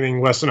couch for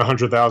anything less than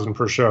 $100,000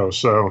 per show.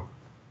 So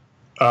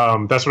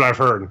that's what I've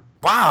heard.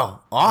 Wow,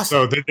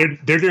 awesome. So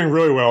they're doing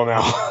really well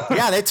now.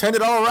 Yeah, they turned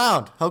it all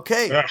around.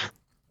 Okay. Yeah.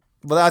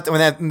 Well,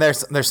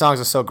 their songs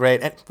are so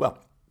great, and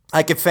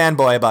I could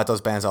fanboy about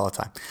those bands all the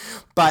time.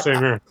 But same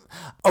here.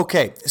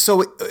 Okay,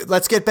 so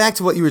let's get back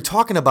to what you were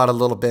talking about a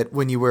little bit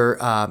when you were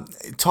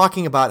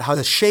talking about how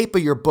the shape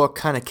of your book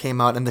kind of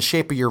came out and the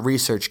shape of your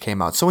research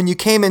came out. So when you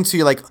came into,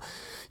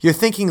 you're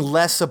thinking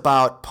less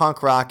about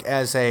punk rock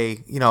as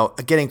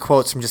getting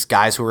quotes from just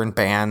guys who were in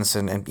bands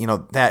and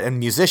that and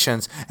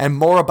musicians, and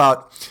more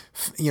about,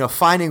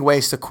 finding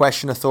ways to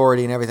question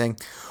authority and everything.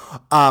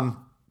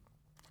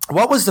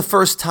 What was the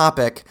first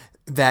topic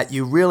that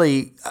you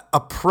really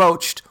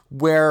approached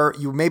where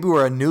you maybe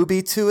were a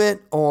newbie to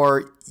it,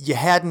 or you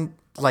hadn't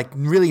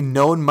really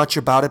known much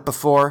about it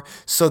before,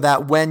 so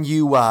that when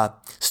you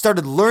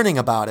started learning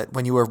about it,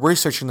 when you were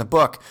researching the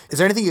book, is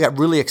there anything you got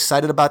really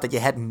excited about that you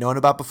hadn't known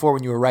about before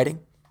when you were writing?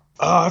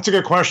 That's a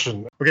good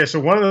question. Okay, so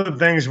one of the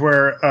things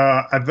where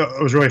I thought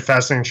it was a really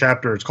fascinating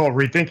chapter, it's called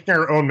Rethinking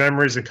Our Own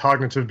Memories and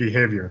Cognitive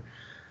Behavior.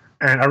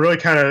 And I really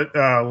kind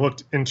of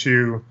looked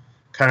into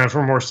kind of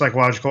from a more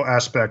psychological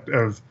aspect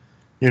of,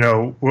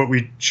 what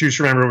we choose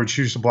to remember, what we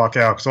choose to block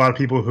out. Because a lot of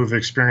people who've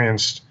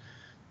experienced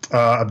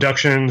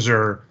abductions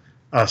or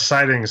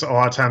sightings, a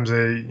lot of times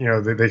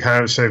they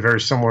kind of say very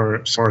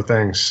similar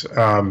things,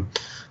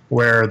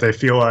 where they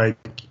feel like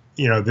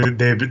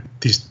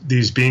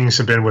these beings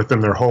have been with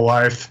them their whole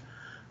life.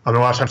 A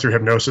lot of times through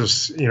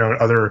hypnosis,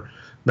 other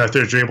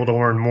methods, you're able to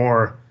learn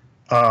more,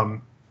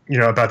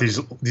 about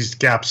these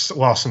gaps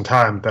lost in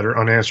time that are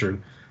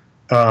unanswered.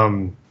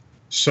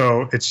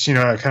 So it's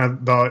kind of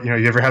about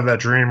you ever have that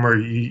dream where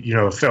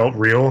you felt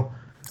real?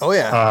 Oh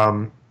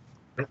yeah.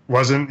 It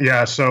wasn't,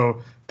 yeah.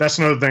 So that's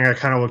another thing I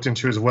kind of looked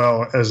into as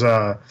well, as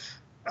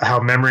how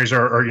memories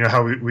are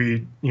how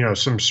we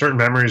some certain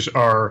memories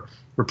are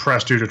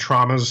repressed due to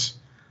traumas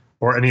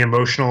or any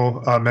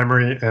emotional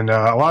memory, and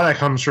a lot of that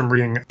comes from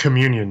reading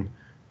Communion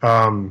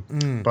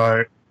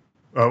by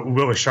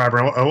Willie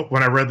Schreiber.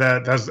 When I read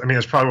that, that's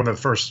probably one of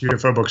the first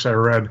UFO books I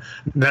read.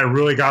 That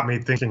really got me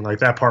thinking,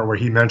 that part where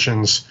he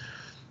mentions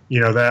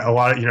that a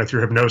lot of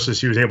through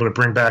hypnosis he was able to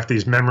bring back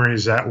these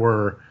memories that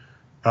were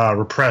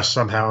repressed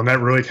somehow, and that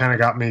really kind of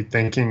got me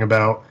thinking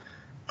about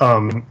our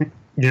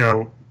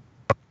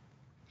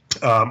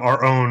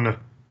own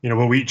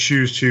what we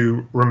choose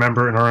to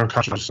remember in our own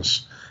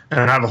consciousness.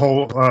 And I have a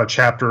whole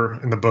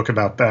chapter in the book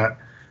about that.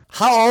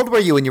 How old were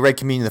you when you read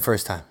Communion the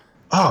first time?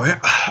 Oh yeah,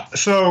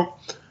 so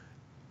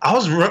I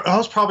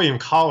was probably in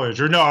college,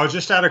 or no, I was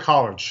just out of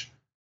college,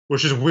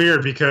 which is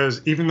weird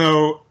because even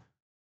though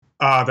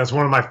that's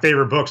one of my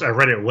favorite books, I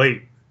read it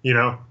late.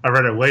 I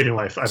read it late in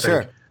life, I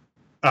think.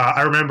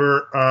 I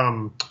remember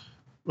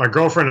my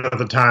girlfriend at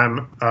the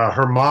time,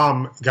 her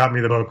mom got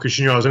me the book because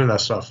she knew I was into that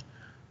stuff.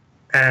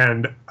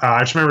 And I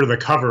just remember the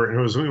cover, and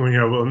it was, it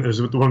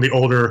was one of the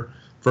older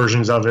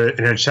versions of it,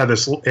 and it just had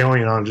this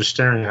alien on just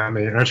staring at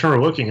me. And I just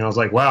remember looking, and I was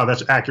like, wow,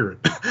 that's accurate.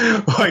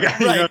 Right.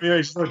 It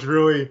just looked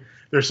really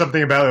there's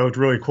something about it that looked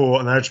really cool,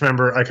 and I just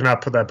remember I could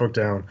not put that book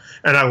down.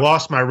 And I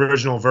lost my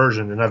original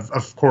version, and I've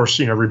of course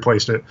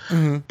replaced it.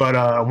 Mm-hmm. But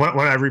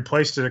when I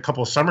replaced it a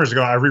couple of summers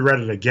ago, I reread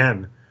it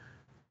again,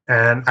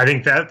 and I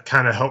think that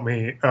kind of helped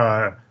me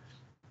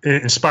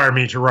inspire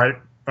me to write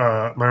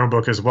my own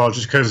book as well.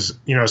 Just because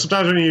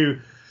sometimes when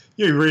you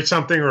read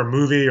something or a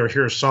movie or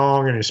hear a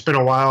song and it's been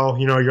a while,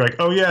 you're like,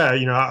 oh yeah,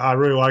 I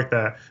really like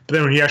that. But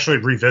then when you actually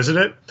revisit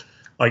it,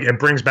 like it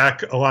brings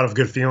back a lot of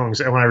good feelings.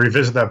 And when I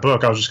revisit that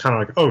book, I was just kind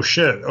of like, oh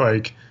shit,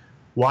 like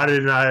why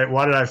did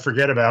I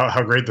forget about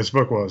how great this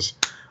book was?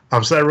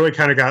 So that really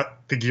kind of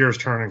got the gears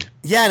turning.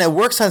 Yeah, and it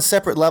works on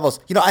separate levels.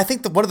 I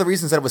think that one of the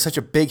reasons that it was such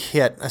a big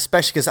hit,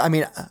 especially because,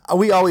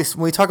 we always,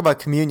 when we talk about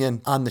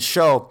communion on the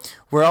show,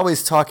 we're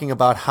always talking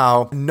about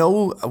how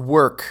no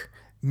work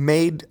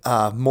made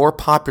more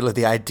popular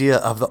the idea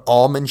of the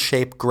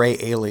almond-shaped gray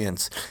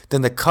aliens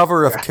than the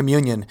cover of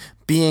Communion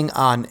being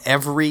on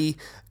every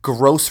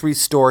grocery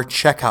store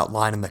checkout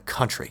line in the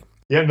country.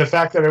 Yeah, and the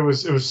fact that it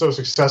was so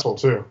successful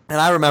too. And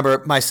I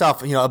remember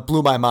myself, it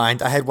blew my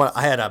mind. I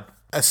had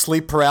a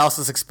sleep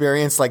paralysis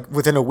experience like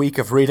within a week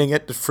of reading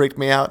it. It freaked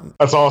me out.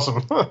 That's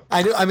awesome.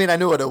 I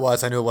knew what it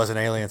was. I knew it wasn't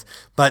aliens.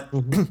 But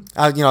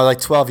I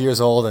like 12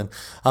 years old, and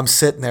I'm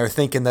sitting there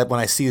thinking that when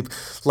I see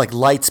like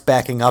lights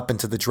backing up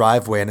into the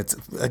driveway and it's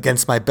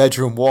against my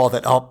bedroom wall,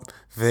 that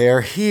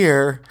they're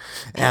here.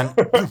 And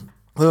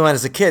blew my mind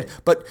as a kid.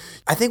 But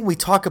I think we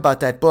talk about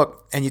that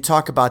book, and you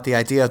talk about the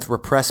idea of the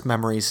repressed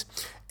memories.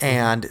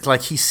 And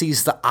like he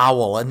sees the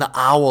owl, and the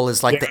owl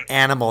is like the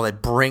animal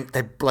that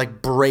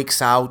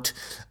breaks out.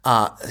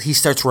 He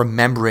starts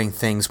remembering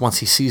things once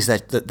he sees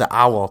that the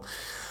owl.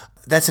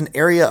 That's an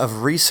area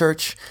of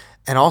research,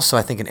 and also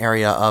I think an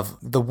area of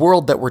the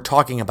world that we're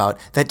talking about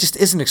that just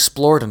isn't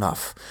explored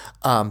enough.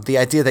 The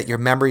idea that your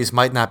memories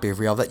might not be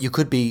real, that you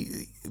could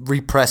be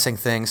repressing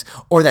things,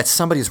 or that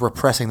somebody's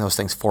repressing those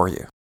things for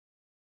you.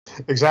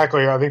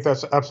 Exactly. I think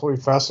that's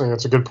absolutely fascinating.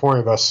 That's a good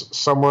point. That's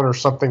someone or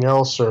something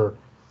else or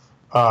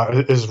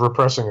is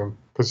repressing them,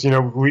 because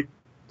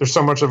there's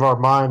so much of our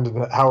mind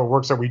and how it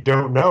works that we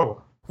don't know.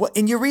 Well,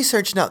 in your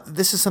research, now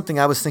this is something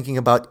I was thinking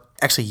about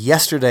actually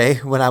yesterday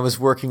when I was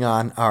working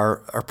on our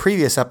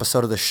previous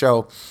episode of the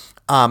show.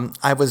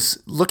 I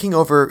was looking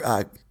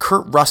over.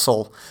 Kurt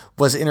Russell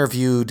was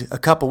interviewed a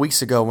couple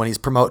weeks ago when he's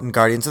promoting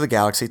Guardians of the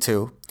Galaxy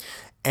 2,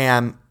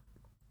 and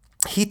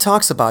he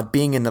talks about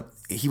being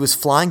he was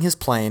flying his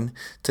plane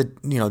to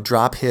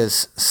drop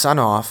his son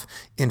off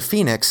in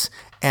Phoenix.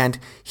 And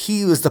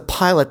he was the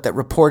pilot that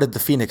reported the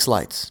Phoenix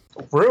lights.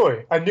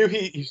 Really? I knew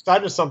he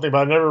cited something, but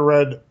I never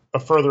read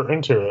further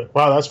into it.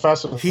 Wow, that's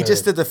fascinating. He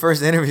just did the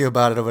first interview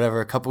about it or whatever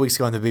a couple weeks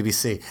ago on the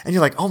BBC. And you're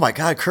like, oh my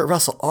God, Kurt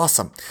Russell,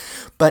 awesome.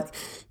 But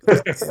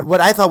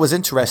what I thought was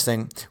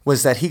interesting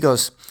was that he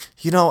goes,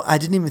 I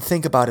didn't even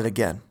think about it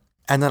again.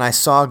 And then I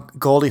saw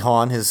Goldie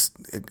Hawn, his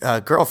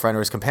girlfriend or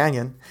his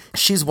companion.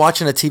 She's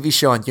watching a TV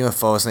show on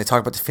UFOs, and they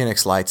talk about the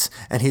Phoenix lights.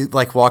 And he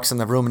walks in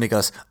the room and he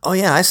goes, "Oh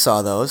yeah, I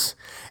saw those."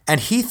 And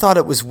he thought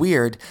it was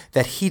weird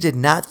that he did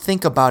not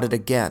think about it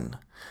again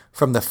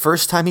from the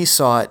first time he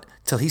saw it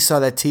till he saw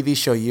that TV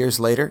show years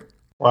later.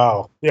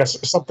 Wow. Yes,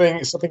 something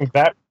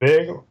that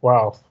big.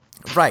 Wow.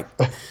 Right.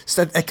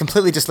 So I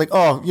completely just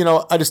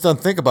I just don't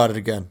think about it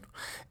again.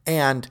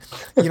 And,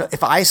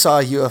 if I saw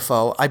a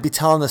UFO, I'd be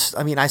telling this.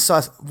 I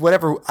saw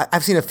whatever.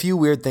 I've seen a few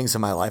weird things in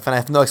my life, and I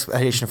have no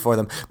explanation for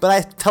them. But I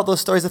tell those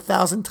stories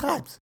 1,000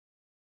 times.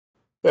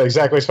 Yeah,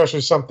 exactly.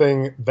 Especially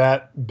something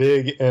that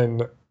big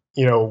and,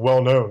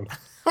 well known.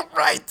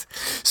 Right.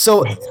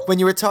 So when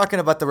you were talking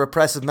about the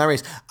repressive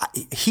memories,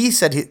 he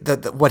said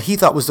that what he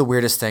thought was the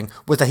weirdest thing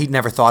was that he'd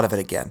never thought of it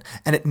again,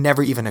 and it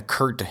never even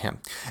occurred to him.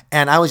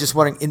 And I was just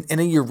wondering, in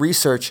your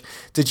research,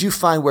 did you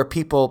find where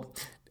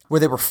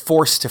they were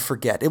forced to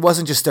forget? It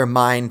wasn't just their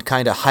mind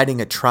kind of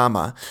hiding a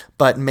trauma,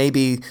 but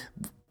maybe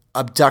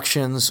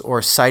abductions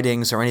or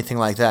sightings or anything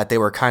like that. They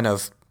were kind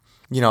of,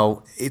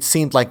 it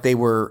seemed like they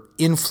were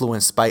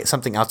influenced by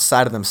something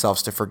outside of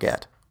themselves to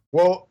forget.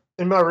 Well,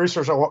 in my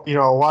research, a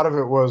lot of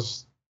it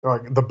was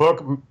like the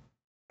book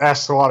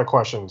asks a lot of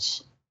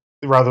questions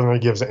rather than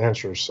it gives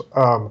answers.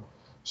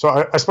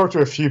 So I spoke to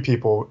a few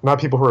people, not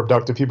people who were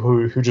abducted, people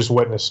who just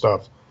witnessed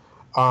stuff.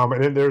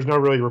 And there's no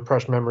really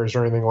repressed memories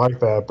or anything like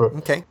that.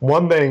 But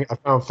One thing I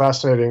found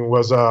fascinating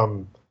was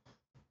in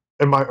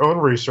my own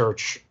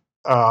research,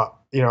 I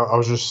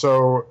was just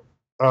so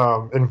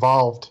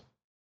involved,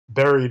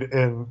 buried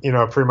in,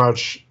 pretty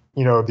much,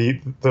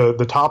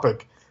 the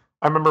topic.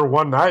 I remember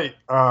one night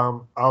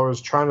I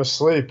was trying to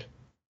sleep,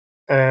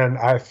 and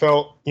I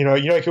felt,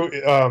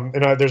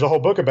 there's a whole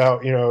book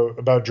about,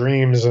 about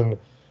dreams and,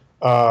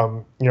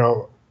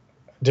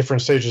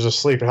 different stages of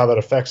sleep and how that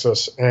affects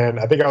us. And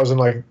I think I was in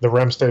like the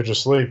REM stage of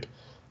sleep,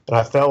 and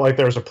I felt like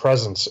there was a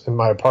presence in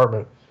my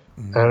apartment,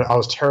 and I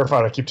was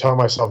terrified. I keep telling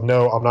myself,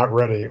 no, I'm not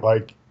ready.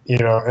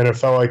 And it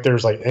felt like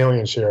there's like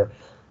aliens here.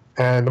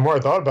 And the more I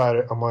thought about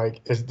it, I'm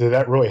like, did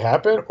that really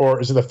happen? Or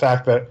is it the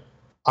fact that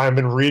I've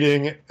been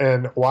reading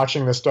and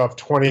watching this stuff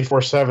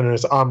 24/7 and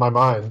it's on my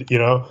mind,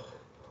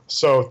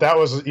 So that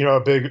was, a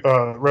big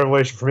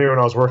revelation for me when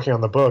I was working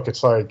on the book.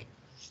 It's like,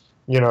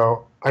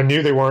 I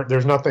knew they weren't.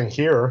 There's nothing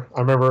here.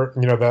 I remember,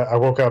 that I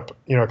woke up,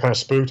 kind of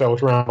spooked. I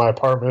looked around my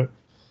apartment,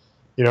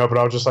 but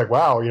I was just like,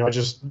 wow, like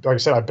I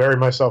said, I buried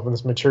myself in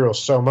this material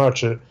so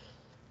much it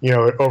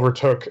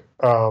overtook,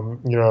 kind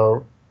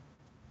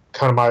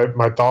of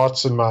my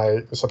thoughts and my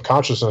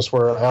subconsciousness,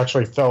 where I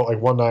actually felt like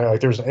one night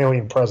like there's an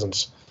alien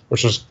presence,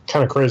 which is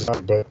kind of crazy,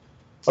 but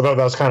I thought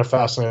that was kind of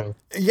fascinating.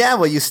 Yeah,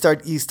 well, you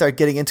start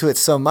getting into it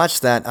so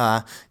much that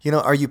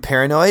are you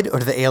paranoid, or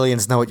do the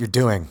aliens know what you're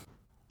doing?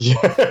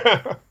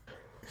 Yeah,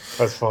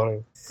 that's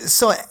funny.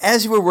 So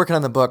as you were working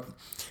on the book,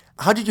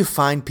 how did you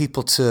find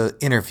people to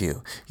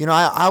interview?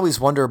 I always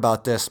wonder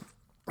about this.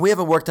 We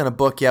haven't worked on a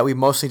book yet. We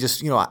mostly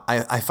just,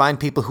 I find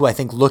people who I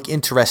think look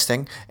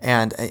interesting,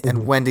 and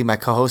Wendy, my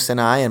co-host, and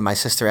I, and my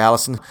sister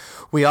Allison,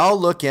 we all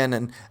look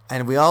in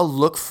and we all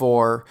look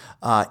for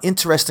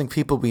interesting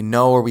people we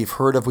know or we've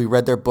heard of. We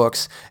read their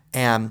books,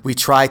 and we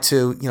try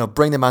to,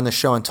 bring them on the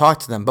show and talk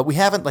to them. But we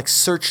haven't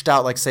searched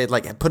out,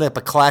 put up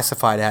a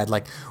classified ad,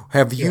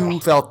 have you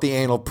felt the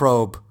anal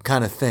probe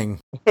kind of thing?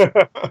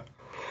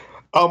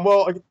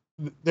 Well,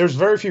 there's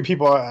very few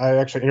people I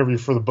actually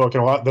interviewed for the book,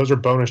 and a lot those are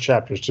bonus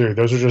chapters too.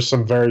 Those are just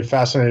some very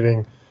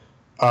fascinating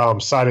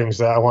sightings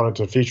that I wanted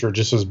to feature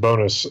just as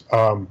bonus.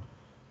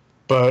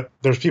 But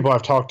there's people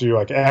I've talked to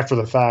after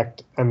the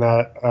fact, and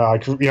that I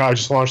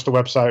just launched the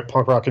website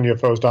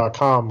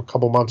punkrockandufos.com a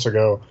couple months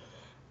ago,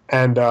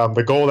 and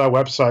the goal of that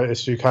website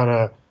is to kind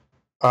of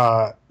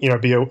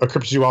be a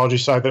cryptozoology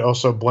site that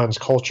also blends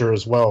culture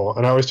as well.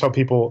 And I always tell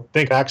people,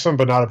 think Maxim,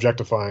 but not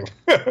objectifying.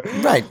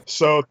 Right.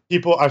 So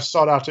people I've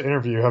sought out to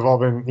interview have all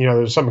been,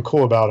 there's something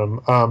cool about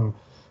them.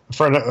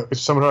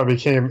 Someone who I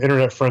became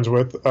internet friends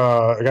with,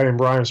 a guy named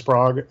Brian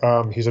Sprague.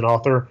 He's an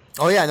author.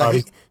 Oh yeah, no,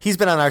 he's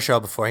been on our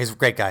show before. He's a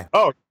great guy.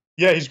 Oh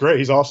yeah, he's great.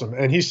 He's awesome,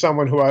 and he's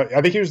someone who I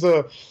think he was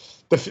the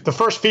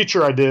first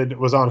feature I did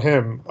was on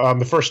him.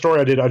 The first story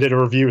I did a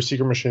review of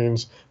Secret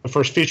Machines. The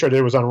first feature I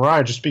did was on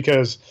Ryan, just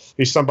because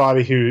he's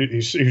somebody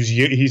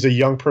he's a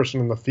young person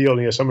in the field. And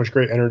he has so much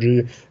great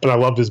energy, and I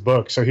loved his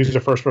book. So he's the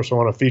first person I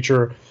want to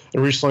feature.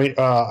 And recently,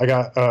 I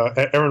got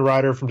Erin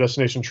Ryder from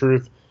Destination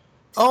Truth.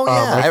 Oh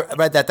yeah, I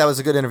read that. That was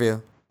a good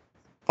interview.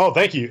 Oh,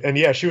 thank you. And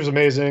yeah, she was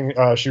amazing.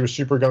 She was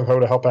super gung ho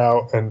to help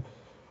out, and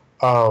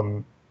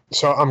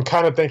so I'm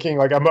kind of thinking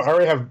I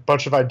already have a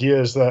bunch of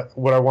ideas that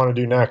what I want to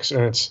do next,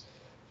 and it's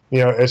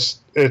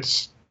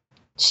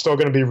still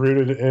going to be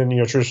rooted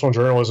in traditional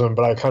journalism,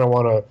 but I kind of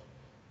want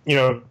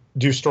to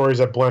do stories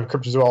that blend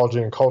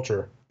cryptozoology and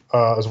culture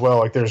as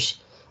well. There's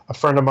a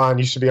friend of mine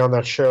used to be on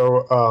that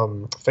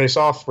show Face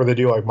Off, where they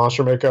do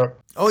monster makeup.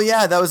 Oh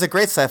yeah, that was a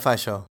great sci-fi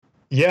show.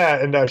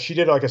 Yeah, and she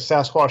did a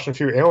Sasquatch and a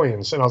few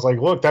aliens, and I was like,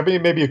 look, that'd be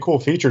maybe a cool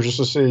feature just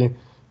to see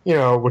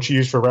what you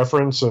use for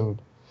reference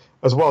and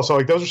as well.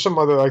 So those are some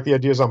other the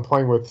ideas I'm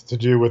playing with to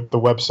do with the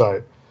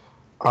website.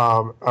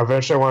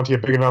 Eventually, I wanted to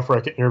get big enough where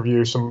I could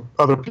interview some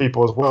other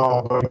people as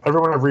well. But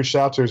everyone I've reached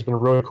out to has been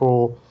really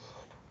cool,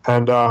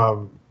 and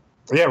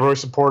really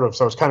supportive.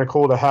 So it's kind of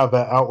cool to have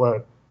that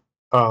outlet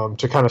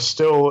to kind of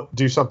still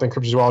do something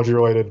cryptozoology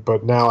related.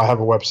 But now I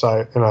have a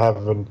website and I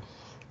have an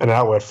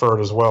outlet for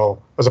it as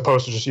well, as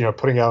opposed to just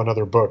putting out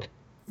another book.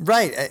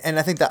 Right, and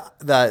I think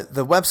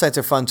the websites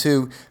are fun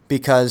too,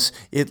 because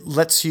it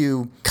lets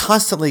you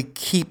constantly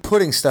keep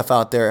putting stuff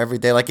out there every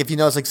day. If you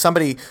know, it's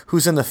somebody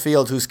who's in the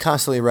field who's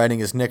constantly writing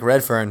is Nick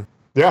Redfern.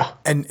 Yeah,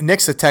 and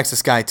Nick's a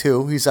Texas guy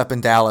too. He's up in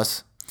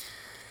Dallas,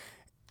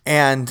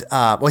 and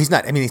he's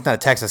not. I mean, he's not a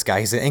Texas guy.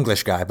 He's an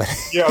English guy, but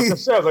yeah, I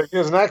was gonna say, he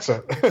has an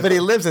accent. But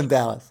he lives in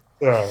Dallas.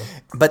 Yeah.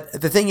 But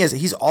the thing is,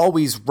 he's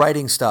always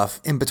writing stuff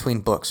in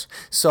between books.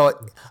 So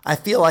I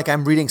feel like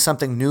I'm reading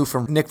something new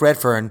from Nick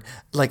Redfern,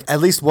 at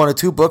least 1 or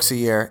 2 books a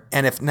year,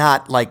 and if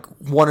not,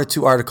 1 or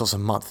 2 articles a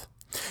month.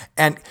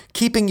 And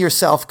keeping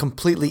yourself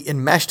completely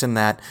enmeshed in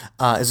that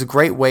is a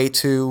great way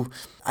to,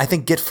 I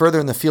think, get further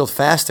in the field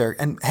faster.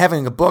 And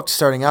having a book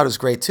starting out is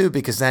great too,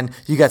 because then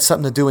you got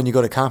something to do when you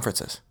go to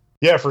conferences.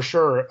 Yeah, for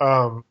sure.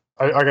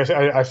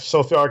 I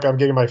still feel like I'm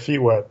getting my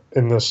feet wet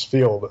in this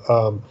field.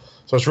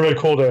 So it's really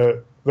cool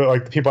to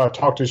the people I've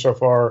talked to so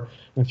far,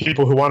 and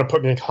people who want to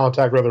put me in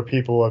contact with other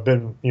people have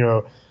been,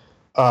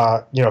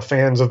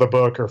 fans of the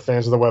book or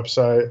fans of the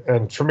website.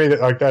 And for me,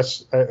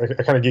 that's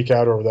I kind of geek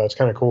out over that. It's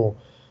kind of cool,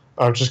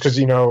 just because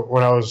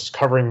when I was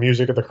covering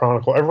music at the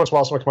Chronicle, every once in a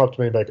while someone come up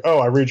to me and be like, "Oh,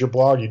 I read your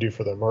blog you do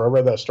for them," or "I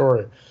read that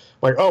story." I'm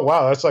like, "Oh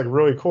wow, that's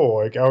really cool."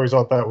 I always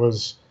thought that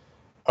was,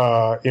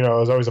 it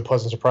was always a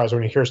pleasant surprise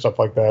when you hear stuff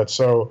like that.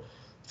 So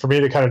for me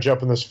to kind of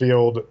jump in this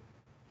field,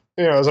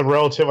 as a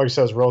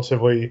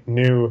relatively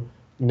new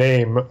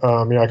name,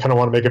 I kind of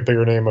want to make a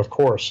bigger name, of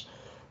course.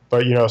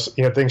 But,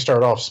 things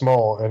start off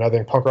small. And I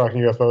think Punk Rock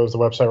and UFOs, the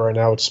website right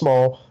now, it's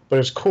small, but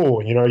it's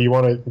cool. You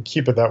want to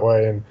keep it that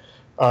way. And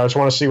I just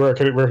want to see where it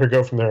could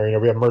go from there.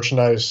 We have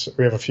merchandise.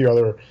 We have a few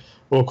other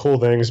little cool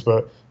things.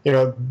 But,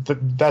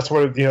 that's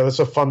that's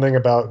a fun thing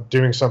about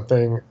doing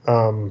something,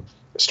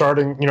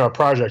 starting, a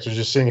project, is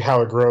just seeing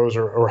how it grows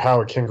or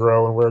how it can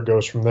grow and where it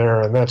goes from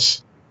there. And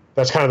that's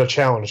kind of the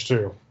challenge,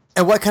 too.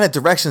 And what kind of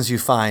directions you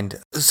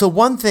find? So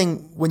one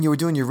thing, when you were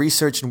doing your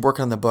research and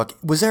working on the book,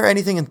 was there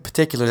anything in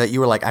particular that you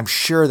were like, I'm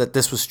sure that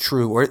this was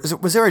true? Or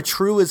was there a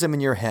truism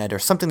in your head or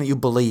something that you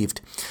believed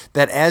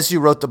that as you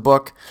wrote the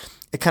book,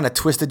 it kind of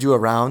twisted you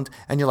around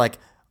and you're like,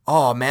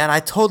 oh man, I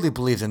totally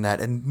believed in that.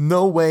 And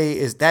no way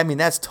is that, I mean,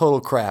 that's total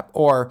crap.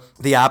 Or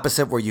the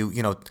opposite where you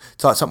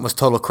thought something was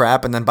total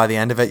crap. And then by the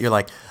end of it, you're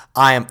like,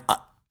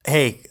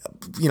 hey,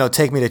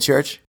 take me to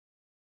church.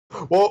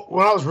 Well,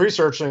 when I was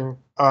researching,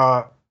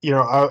 I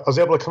was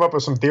able to come up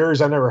with some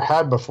theories I never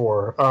had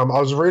before. I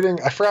was reading,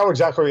 I forgot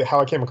exactly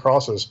how I came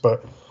across this,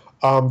 but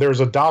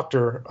there's a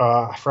doctor,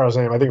 I forgot his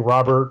name, I think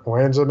Robert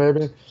Lanza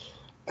maybe,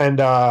 and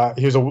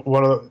he was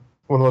one of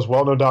the most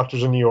well-known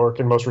doctors in New York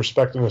and most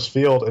respected in his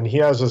field, and he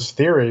has this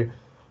theory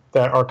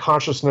that our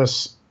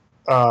consciousness,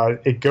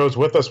 it goes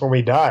with us when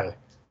we die.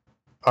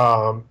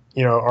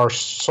 Our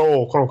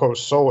soul, quote-unquote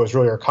soul, is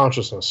really our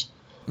consciousness.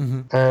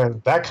 Mm-hmm.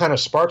 And that kind of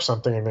sparked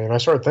something in me. And I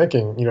started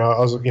thinking,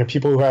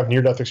 people who have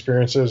near-death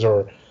experiences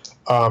or,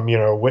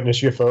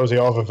 witness UFOs, they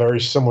all have a very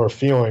similar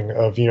feeling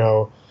of,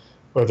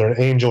 whether an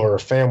angel or a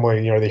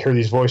family, they hear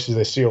these voices,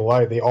 they see a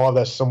light, they all have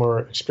that similar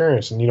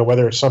experience. And,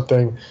 whether it's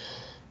something,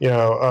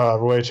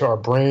 related to our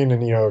brain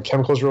and,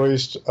 chemicals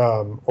released,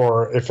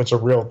 or if it's a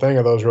real thing,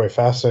 are those really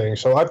fascinating.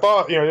 So I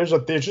thought,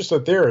 there's just a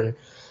theory,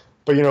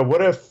 but,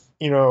 what if,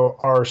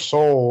 our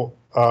soul,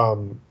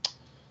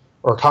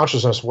 or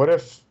consciousness, what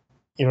if,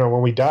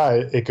 when we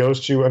die, it goes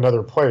to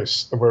another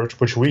place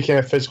which we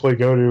can't physically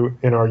go to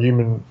in our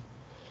human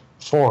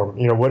form.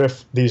 What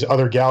if these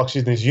other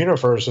galaxies, these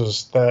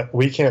universes that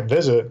we can't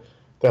visit,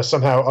 that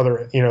somehow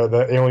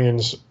the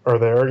aliens are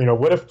there?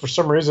 What if for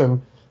some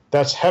reason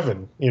that's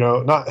heaven?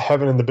 Not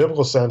heaven in the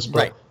biblical sense,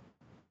 but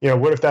right.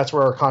 What if that's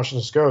where our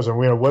consciousness goes? And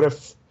what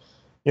if,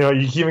 you can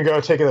even go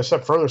take it a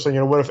step further.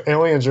 So, what if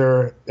aliens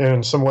are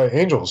in some way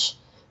angels?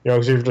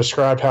 Because you've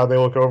described how they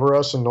look over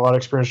us, and a lot of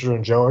experiences are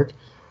angelic.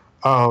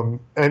 And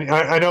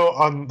I know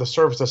on the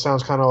surface that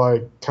sounds kind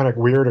of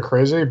weird or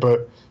crazy,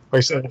 but like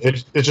I said,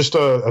 it's just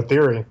a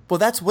theory. Well,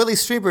 that's Willie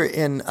Strieber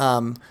in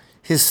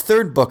his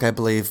third book, I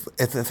believe.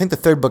 I think the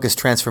third book is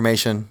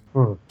Transformation.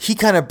 He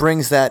kind of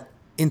brings that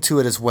into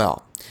it as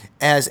well,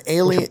 as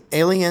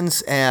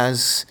aliens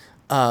as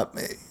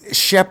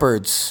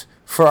shepherds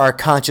for our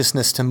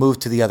consciousness to move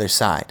to the other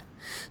side.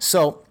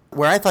 So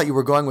where I thought you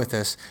were going with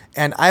this,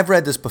 and I've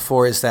read this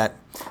before, is that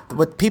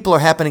what people are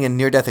happening in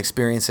near-death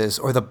experiences,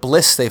 or the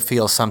bliss they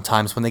feel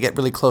sometimes when they get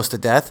really close to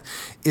death,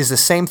 is the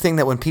same thing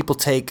that when people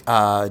take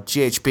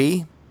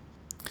GHB.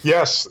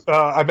 Yes,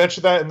 I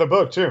mentioned that in the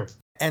book too.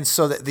 And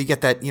so that you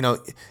get that,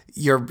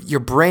 your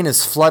brain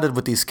is flooded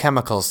with these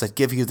chemicals that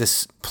give you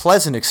this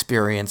pleasant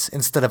experience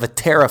instead of a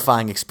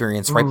terrifying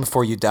experience right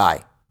before you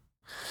die.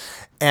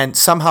 And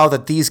somehow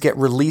that these get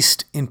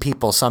released in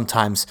people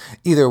sometimes,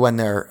 either when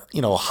they're,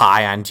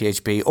 high on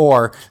GHB,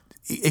 or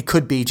it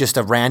could be just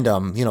a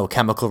random,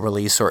 chemical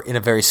release, or in a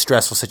very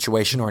stressful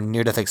situation or a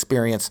near-death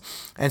experience.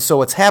 And so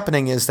what's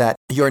happening is that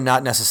you're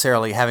not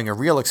necessarily having a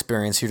real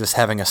experience. You're just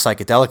having a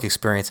psychedelic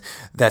experience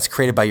that's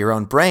created by your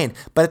own brain.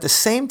 But at the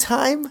same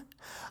time,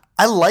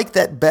 I like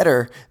that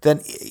better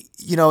than,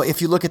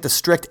 if you look at the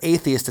strict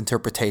atheist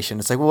interpretation.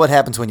 It's like, well, what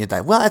happens when you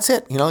die? Well, that's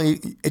it.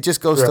 It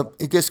just goes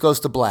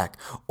to black,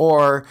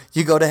 or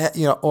you go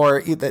to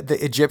or the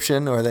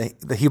Egyptian or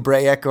the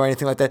Hebraic or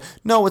anything like that.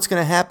 No, what's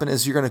going to happen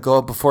is you're going to go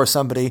up before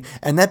somebody,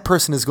 and that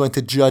person is going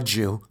to judge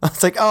you.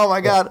 It's like, oh my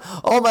God,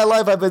 all my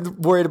life I've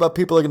been worried about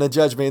people are going to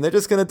judge me, and they're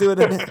just going to do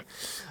it.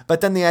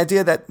 But then the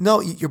idea that no,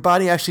 your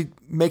body actually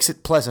makes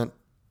it pleasant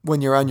when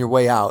you're on your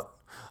way out.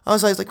 I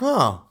was always like,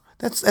 oh.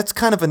 That's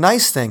kind of a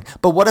nice thing.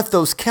 But what if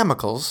those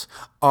chemicals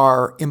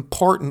are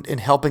important in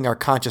helping our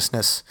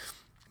consciousness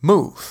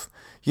move?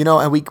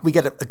 And we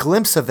get a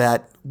glimpse of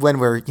that when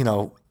we're,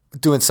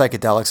 doing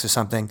psychedelics or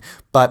something.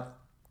 But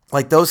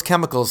like those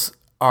chemicals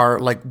are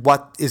like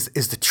what is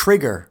the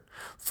trigger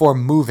for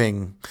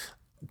moving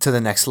to the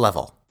next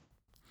level.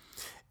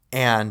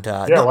 And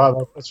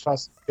wow, that's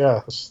fascinating. Yeah,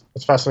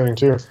 that's fascinating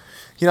too.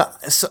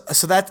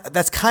 So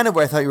that's kind of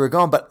where I thought you were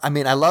going. But I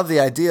mean, I love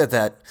the idea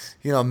that,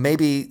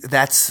 maybe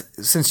that's,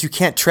 since you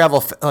can't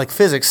travel, like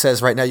physics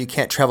says right now, you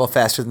can't travel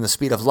faster than the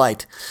speed of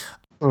light.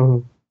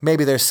 Mm-hmm.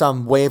 Maybe there's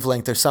some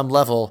wavelength or some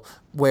level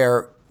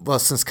where, well,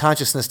 since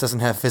consciousness doesn't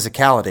have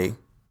physicality,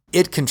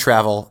 it can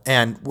travel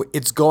and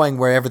it's going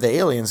wherever the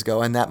aliens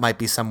go. And that might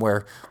be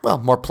somewhere, well,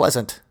 more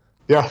pleasant.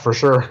 Yeah, for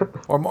sure.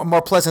 Or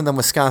more pleasant than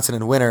Wisconsin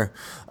in winter,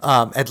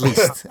 at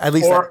least. At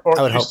least or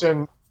I would Houston,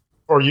 hope.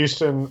 Or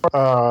Houston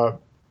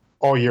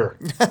all year.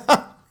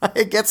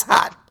 It gets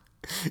hot.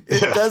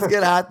 It does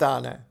get hot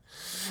down there.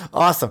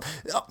 Awesome.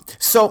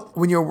 So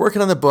when you're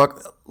working on the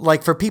book,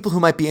 like for people who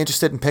might be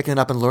interested in picking it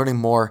up and learning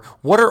more,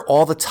 what are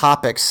all the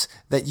topics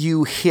that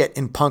you hit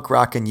in punk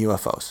rock and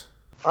UFOs?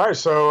 All right,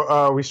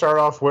 so we start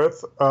off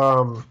with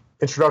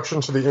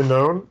introduction to the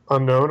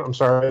unknown. I'm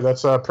sorry.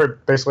 That's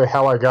basically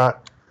how I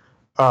got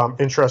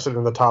interested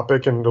in the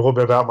topic, and a little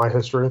bit about my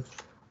history.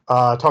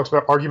 Talks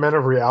about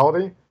argumentative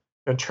reality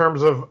in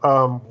terms of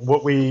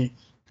what we,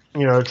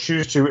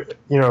 choose to,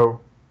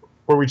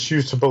 where we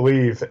choose to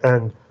believe,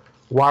 and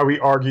why we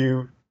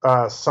argue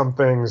some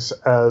things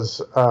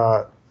as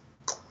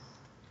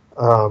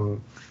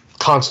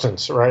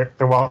constants, right?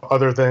 And while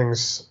other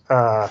things,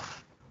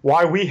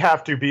 why we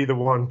have to be the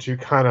one to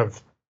kind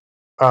of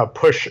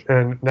push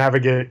and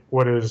navigate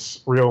what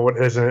is real, what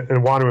isn't,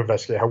 and want to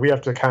investigate. How we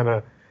have to kind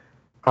of,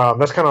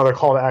 that's kind of the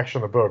call to action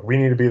in the book. We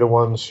need to be the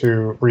ones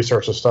who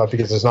research this stuff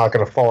because it's not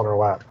going to fall in our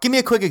lap. Give me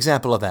a quick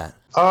example of that.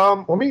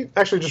 Let me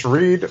actually just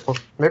read.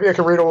 Maybe I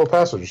can read a little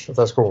passage if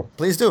that's cool.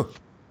 Please do.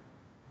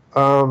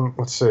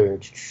 Let's see.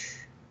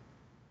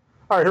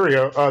 All right, here we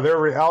go. There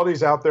are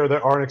realities out there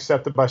that aren't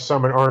accepted by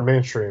some and aren't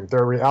mainstream.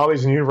 There are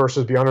realities and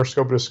universes beyond our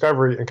scope of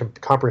discovery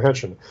and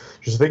comprehension.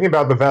 Just thinking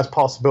about the vast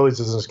possibilities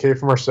as an escape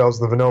from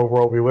ourselves and the vanilla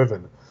world we live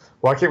in.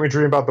 Why can't we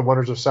dream about the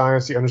wonders of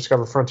science, the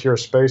undiscovered frontier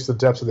of space, the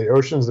depths of the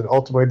oceans, and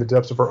ultimately the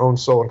depths of our own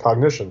soul and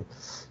cognition?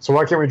 So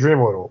why can't we dream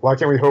a little? Why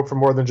can't we hope for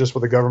more than just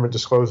what the government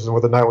discloses and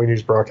what the nightly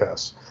news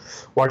broadcasts?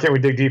 Why can't we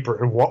dig deeper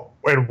and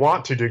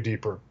want to dig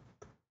deeper?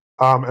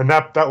 And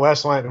that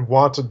last line, and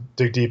want to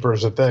dig deeper,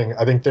 is a thing.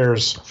 I think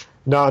there's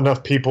not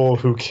enough people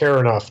who care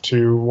enough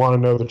to want to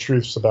know the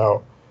truths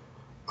about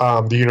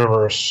the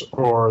universe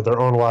or their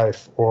own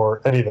life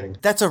or anything.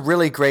 That's a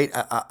really great,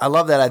 I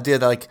love that idea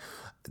that like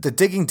the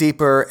digging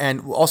deeper and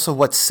also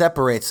what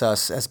separates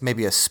us as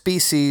maybe a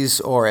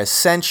species or as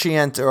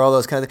sentient or all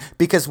those kind of things,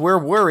 because we're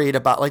worried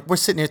about, like we're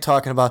sitting here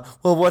talking about,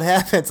 well, what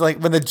happens like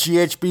when the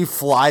GHB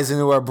flies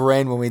into our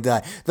brain when we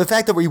die? The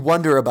fact that we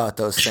wonder about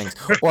those things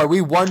or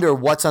we wonder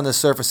what's on the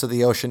surface of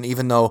the ocean,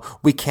 even though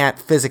we can't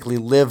physically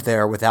live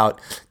there without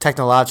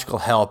technological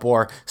help,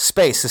 or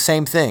space, the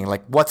same thing,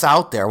 like what's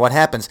out there, what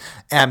happens?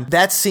 And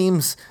that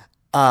seems,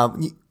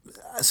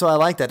 so I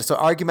like that. So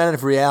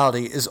argumentative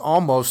reality is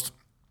almost,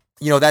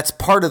 that's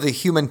part of the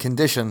human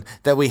condition,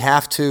 that we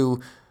have to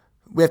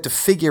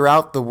figure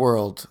out the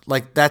world.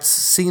 Like that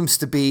seems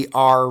to be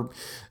our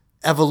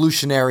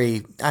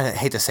evolutionary, I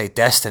hate to say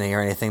destiny or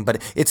anything,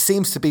 but it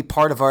seems to be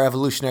part of our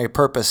evolutionary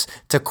purpose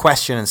to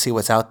question and see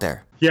what's out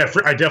there. Yeah,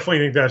 I definitely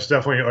think that's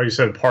definitely, like you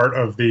said, part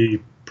of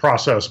the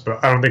process,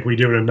 but I don't think we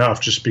do it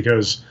enough just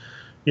because,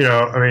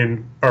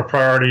 our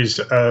priorities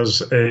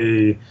as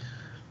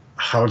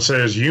I would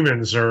say as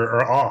humans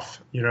are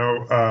off.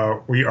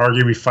 We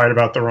argue, we fight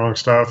about the wrong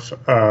stuff.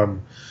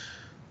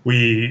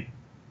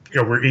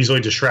 We're easily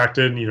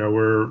distracted.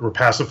 We're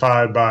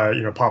pacified by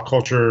pop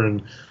culture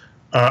and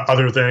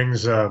other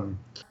things.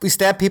 We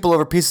stab people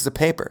over pieces of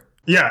paper.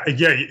 Yeah,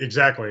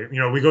 exactly.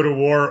 We go to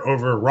war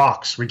over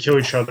rocks. We kill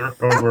each other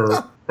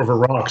over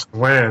rocks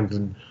and land,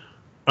 and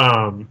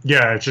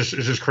it's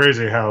just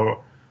crazy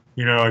how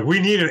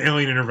we need an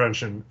alien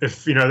intervention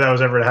if that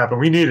was ever to happen.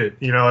 We need it.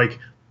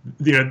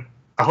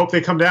 I hope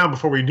they come down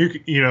before we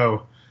nuke,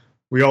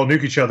 we all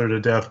nuke each other to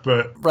death,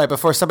 but right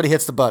before somebody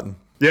hits the button.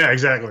 Yeah,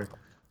 exactly.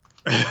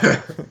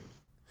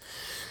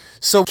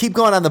 So keep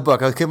going on the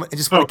book. I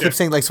just want to keep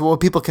saying, like, so what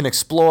people can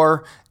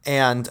explore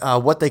and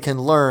what they can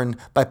learn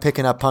by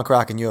picking up punk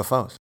rock and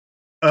UFOs.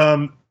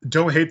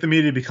 Don't hate the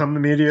media, become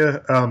the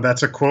media.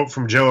 That's a quote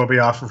from Joe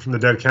Biafra from the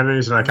Dead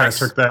Kennedys, and I kind of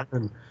took that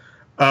and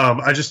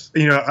I just,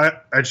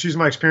 I choose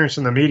my experience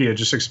in the media,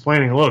 just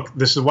explaining, look,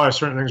 this is why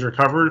certain things are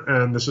covered,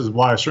 and this is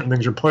why certain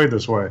things are played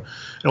this way. And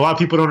a lot of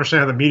people don't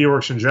understand how the media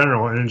works in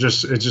general, and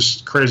it's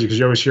just crazy because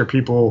you always hear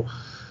people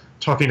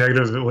talking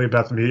negatively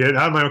about the media. And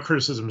I have my own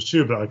criticisms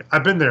too, but like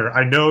I've been there.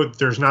 I know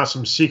there's not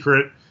some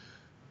secret,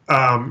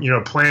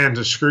 plan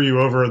to screw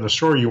you over in the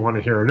story you want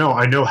to hear. No,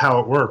 I know how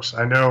it works.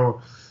 I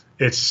know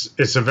it's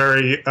a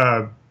very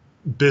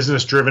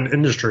business-driven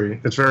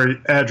industry. It's a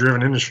very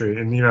ad-driven industry,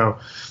 and you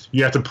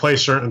have to play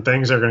certain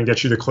things that are going to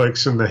get you the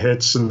clicks and the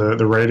hits and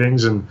the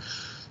ratings and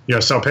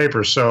sell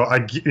papers. So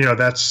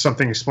that's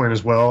something to explain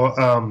as well.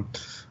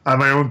 I have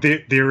my own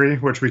theory,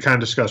 which we kind of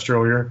discussed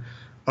earlier.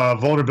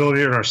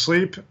 Vulnerability in our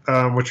sleep,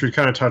 which we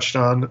kind of touched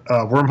on.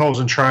 Wormholes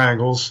and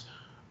triangles.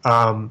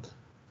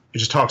 It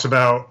just talks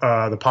about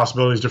the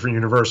possibilities of different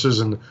universes.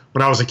 And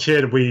when I was a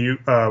kid, we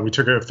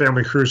took a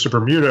family cruise to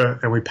Bermuda,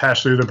 and we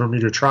passed through the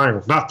Bermuda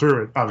Triangle, not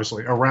through it,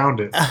 obviously, around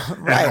it.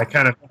 Right. And I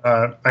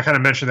kind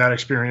of mentioned that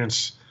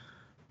experience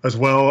as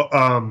well.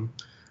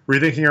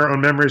 Rethinking our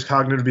own memories,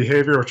 cognitive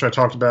behavior, which I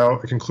talked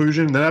about, a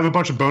conclusion. Then I have a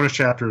bunch of bonus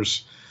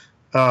chapters.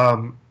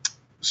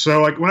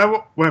 So like when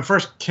I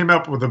first came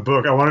up with the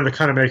book, I wanted to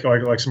kind of make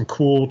like some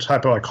cool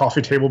type of like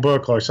coffee table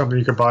book, like something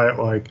you could buy at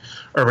like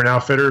Urban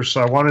Outfitters.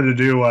 So I wanted to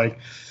do like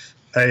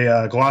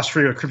a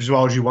glossary of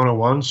cryptozoology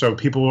 101. So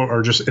people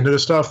are just into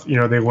this stuff. They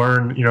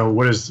learn,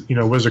 what is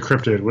a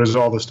cryptid? What is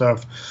all this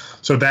stuff?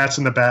 So that's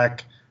in the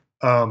back.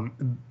 I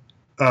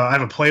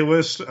have a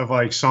playlist of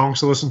like songs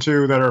to listen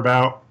to that are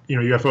about,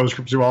 UFOs,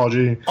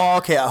 cryptozoology. Oh,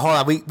 okay. Hold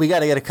on. We got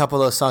to get a couple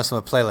of those songs from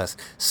the playlist.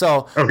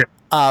 So okay.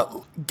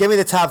 Give me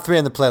the top 3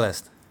 on the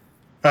playlist.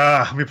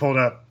 Let me pull it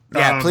up.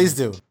 Yeah, please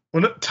do.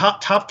 Well,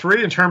 top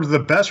 3 in terms of the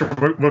best, or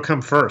what come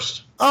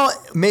first? Oh,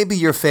 maybe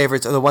your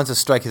favorites are the ones that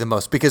strike you the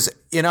most, because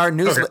in our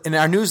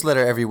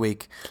newsletter every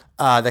week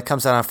that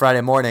comes out on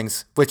Friday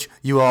mornings, which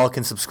you all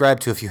can subscribe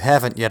to if you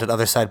haven't yet at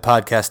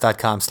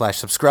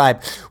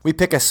othersidepodcast.com/subscribe, we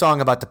pick a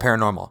song about the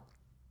paranormal.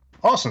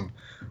 Awesome.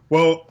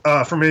 Well,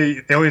 for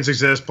me, Aliens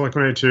Exist,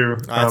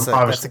 Blink-182. That's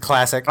a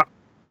classic.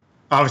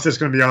 Obviously, it's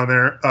going to be on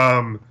there. I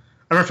remember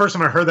the first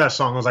time I heard that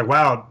song, I was like,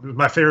 wow,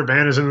 my favorite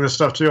band is into this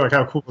stuff too. Like,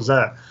 how cool is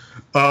that?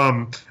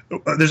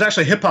 There's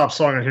actually a hip hop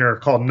song in here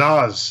called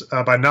Nas,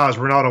 by Nas,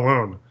 We're Not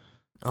Alone,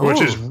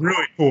 which is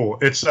really cool.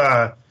 It's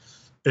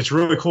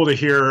really cool to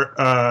hear,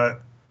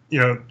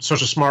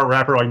 such a smart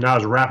rapper like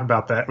Nas rap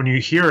about that. When you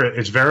hear it,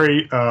 it's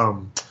very,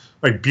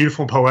 like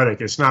beautiful and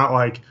poetic. It's not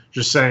like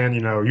just saying,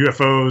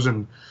 UFOs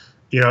and,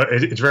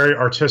 it's very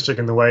artistic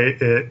in the way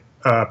it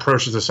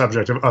approaches the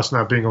subject of us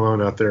not being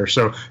alone out there.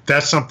 So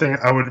that's something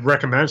I would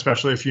recommend,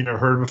 especially if you've never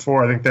heard it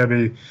before. I think that'd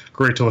be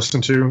great to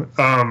listen to.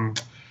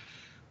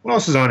 What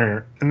else is on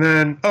here? And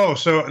then,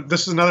 so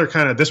this one's another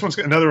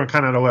one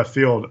kind of out of left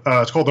field.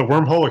 It's called The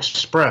Wormhole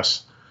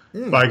Express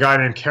by a guy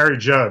named Carrie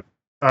Judd.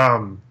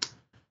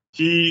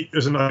 He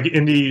is an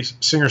indie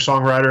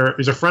singer-songwriter.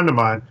 He's a friend of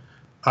mine.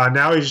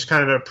 Now he just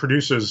kind of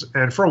produces.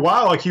 And for a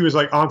while, like he was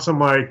like on some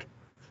like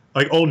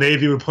Old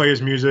Navy would play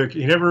his music.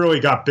 He never really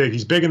got big.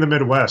 He's big in the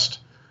Midwest,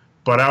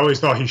 but I always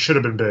thought he should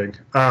have been big.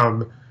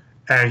 And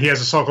he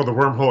has a song called The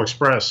Wormhole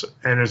Express,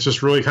 and it's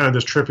just really kind of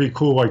this trippy,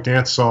 cool like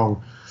dance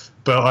song.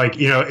 But like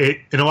in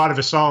a lot of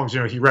his songs,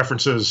 he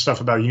references stuff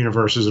about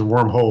universes and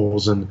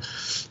wormholes and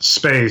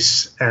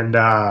space, and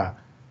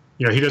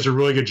he does a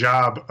really good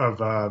job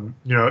of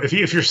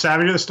if you're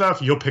savvy to this stuff,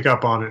 you'll pick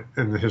up on it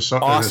in his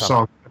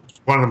song.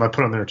 One of them I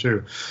put on there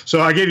too.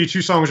 So I gave you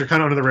two songs that are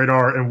kind of under the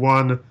radar, and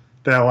one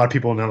that a lot of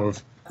people know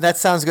of. That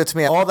sounds good to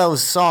me. All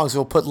those songs,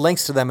 we'll put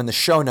links to them in the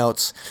show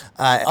notes,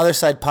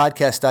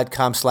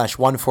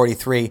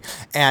 othersidepodcast.com/143.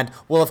 And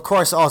we'll, of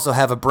course, also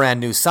have a brand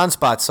new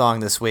Sunspot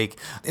song this week,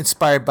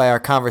 inspired by our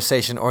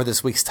conversation or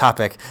this week's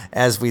topic,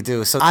 as we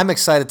do. So I'm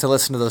excited to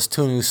listen to those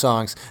two new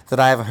songs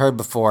that I haven't heard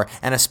before.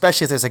 And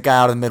especially if there's a guy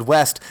out in the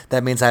Midwest,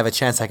 that means I have a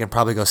chance I can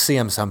probably go see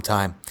him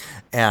sometime.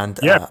 And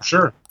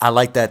sure. I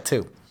like that,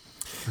 too.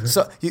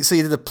 So you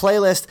did the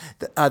playlist,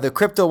 the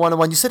Crypto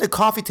 101. You said a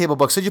coffee table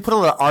book. So did you put a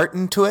little art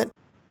into it?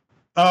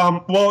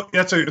 Well,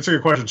 it's a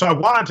good question. So I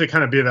wanted to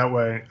kind of be that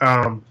way.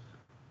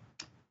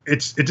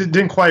 It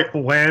didn't quite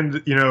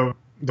land,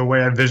 the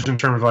way I envisioned in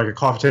terms of like a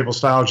coffee table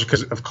style, just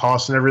because of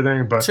cost and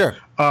everything. But sure.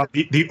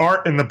 The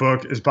art in the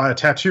book is by a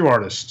tattoo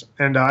artist,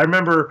 and I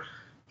remember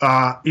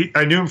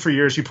I knew him for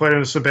years. He played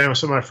in a band with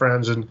some of my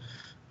friends, and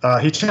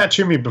he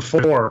tattooed me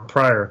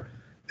prior.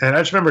 And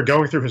I just remember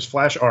going through his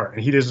flash art,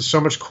 and he does so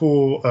much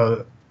cool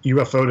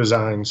UFO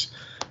designs.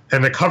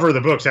 And the cover of the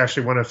book is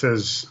actually one of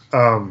his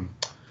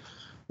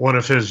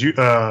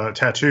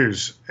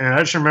tattoos. And I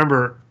just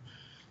remember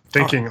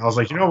thinking, I was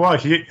like, you know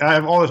what? I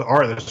have all this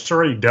art that's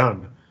already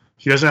done.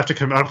 He doesn't have to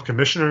come out of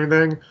commission or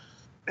anything.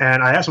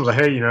 And I asked him, I was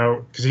like, hey,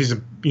 because he's a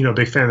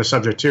big fan of the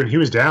subject too. And he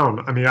was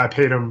down. I mean, I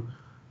paid him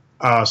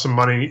some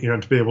money,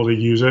 to be able to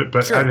use it,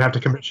 but sure. I didn't have to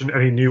commission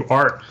any new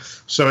art.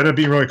 So it ended up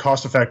being really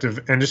cost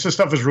effective. And just this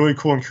stuff is really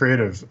cool and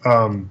creative.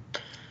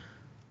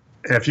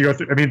 If you go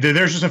through,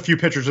 there's just a few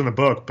pictures in the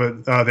book,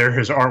 but they're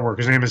his artwork.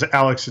 His name is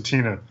Alex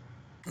Satina.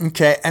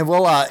 Okay, and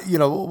we'll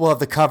have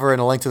the cover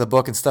and a link to the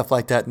book and stuff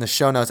like that in the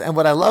show notes. And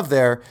what I love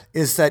there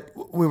is that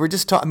we were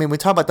just talking. We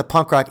talk about the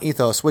punk rock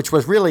ethos, which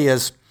really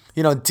is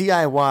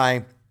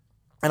DIY,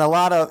 and a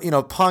lot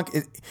of punk.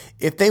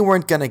 If they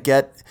weren't going to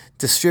get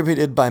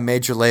distributed by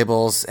major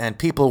labels and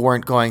people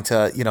weren't going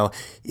to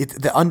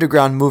the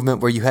underground movement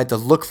where you had to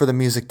look for the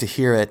music to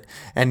hear it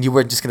and you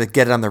weren't just going to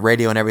get it on the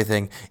radio and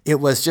everything.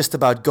 It was just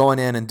about going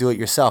in and do it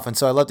yourself. And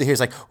so I love to hear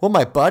it's like, well,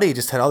 my buddy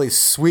just had all these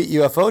sweet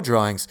UFO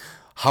drawings.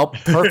 How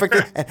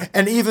perfect.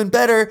 and even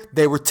better,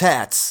 they were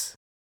tats.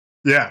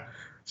 Yeah.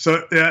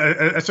 So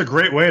yeah, that's a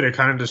great way to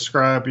kind of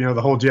describe,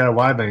 the whole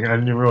DIY thing. I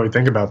didn't really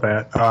think about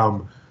that.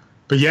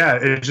 But yeah,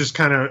 it just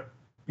kind of,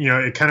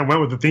 it kind of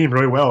went with the theme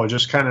really well. It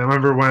just kind of, I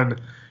remember when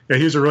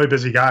he was a really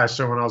busy guy.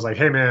 So when I was like,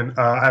 hey man,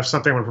 I have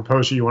something I want to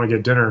propose to you. You want to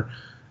get dinner?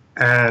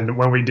 And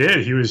when we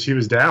did, he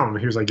was down.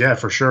 He was like, yeah,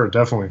 for sure.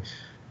 Definitely.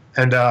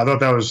 And I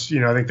thought that was,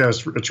 I think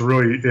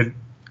it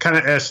kind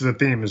of adds to the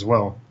theme as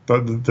well.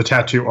 The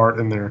tattoo art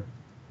in there.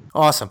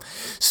 Awesome.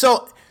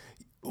 So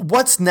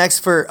what's next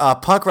for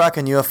punk rock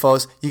and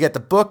UFOs? You got the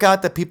book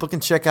out that people can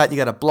check out. You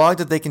got a blog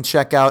that they can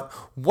check out.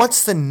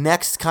 What's the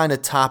next kind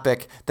of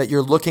topic that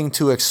you're looking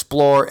to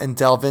explore and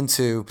delve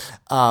into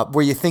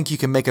where you think you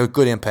can make a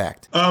good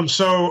impact?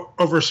 So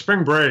over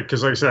spring break,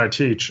 because like I said, I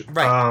teach.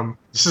 Right.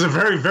 This is a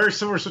very, very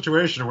similar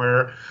situation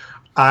where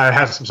I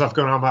had some stuff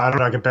going on. I don't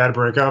know, like a bad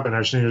breakup, and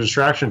I just needed a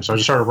distraction. So I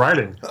just started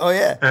writing. Oh,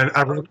 yeah. And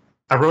I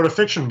wrote a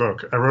fiction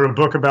book. I wrote a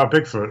book about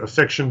Bigfoot, a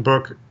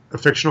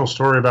fictional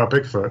story about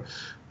Bigfoot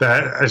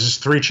that is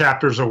just 3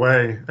 chapters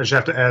away. I just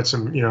have to add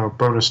some,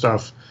 bonus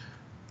stuff.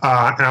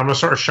 And I'm going to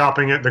start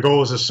shopping it. The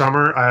goal is this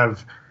summer. I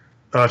have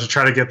to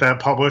try to get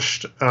that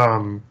published.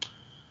 I've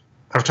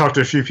talked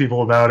to a few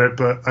people about it,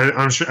 but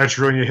I just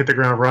really need to hit the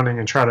ground running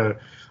and try to,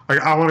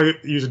 I want to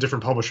use a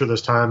different publisher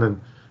this time.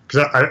 And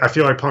because I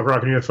feel like punk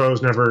rock and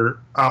UFOs never,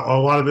 a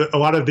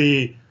lot of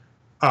the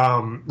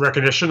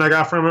recognition I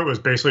got from it was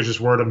basically just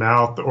word of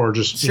mouth or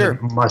just sure.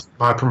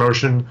 My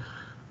promotion.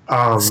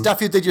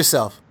 Stuff you did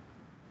yourself.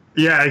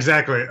 Yeah,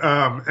 exactly.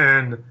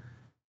 And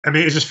I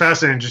mean, it's just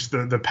fascinating, just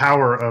the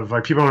power of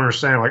like people don't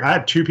understand. Like I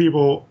had two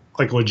people,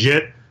 like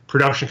legit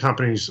production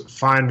companies,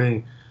 find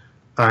me,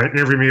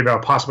 interview me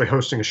about possibly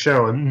hosting a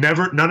show, and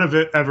none of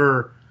it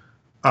ever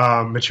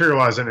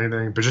materialized in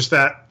anything. But just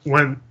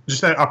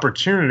that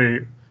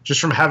opportunity, just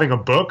from having a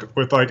book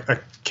with like a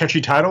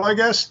catchy title, I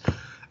guess.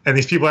 And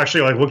these people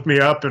actually like looked me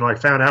up and like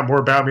found out more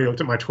about me,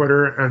 looked at my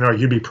Twitter, and they're like,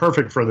 "You'd be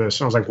perfect for this."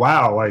 And I was like,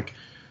 "Wow!" Like,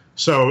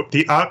 so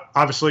the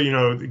obviously,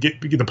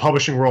 the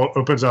publishing world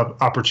opens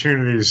up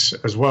opportunities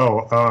as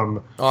well.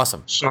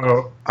 Awesome.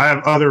 So I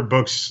have other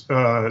books,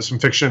 some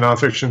fiction,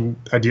 nonfiction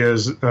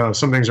ideas.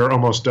 Some things are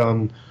almost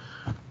done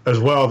as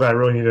well that I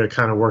really need to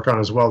kind of work on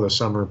as well this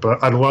summer.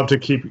 But I'd love to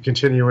keep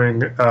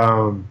continuing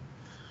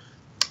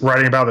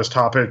writing about this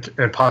topic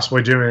and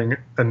possibly doing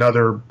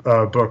another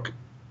book,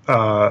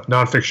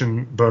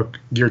 nonfiction book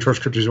geared towards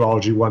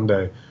cryptozoology one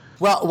day.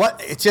 Well,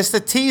 just to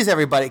tease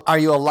everybody, are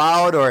you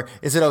allowed, or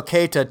is it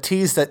okay to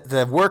tease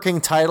the working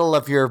title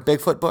of your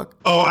Bigfoot book?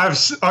 Oh, I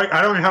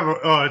don't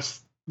have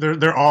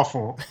they're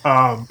awful.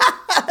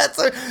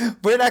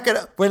 We're not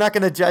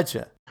gonna judge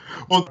you.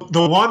 Well,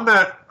 the one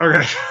that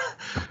okay,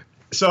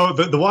 so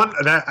the one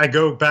that I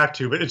go back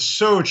to, but it's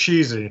so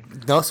cheesy.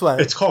 No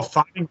sweat. It's called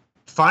Finding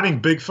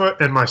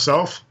Bigfoot and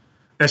Myself.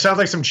 And it sounds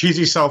like some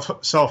cheesy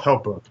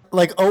self-help book,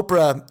 like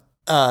Oprah.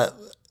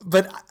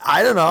 But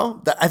I don't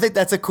know. I think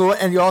that's a cool,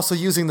 and you're also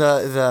using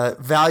the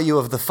value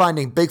of the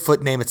Finding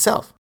Bigfoot name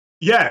itself.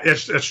 Yeah,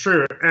 it's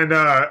true, and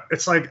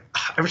it's like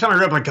every time I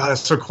read, I'm like, God, that's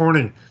so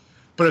corny.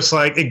 But it's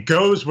like it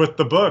goes with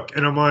the book,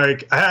 and I'm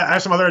like, I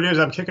have some other ideas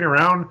I'm kicking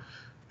around,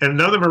 and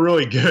none of them are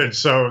really good.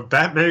 So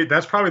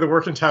that's probably the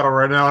working title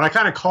right now, and I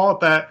kind of call it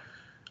that.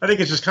 I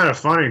think it's just kind of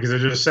funny because it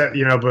just said,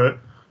 but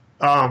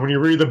when you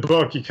read the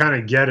book, you kind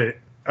of get it.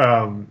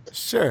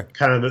 Sure.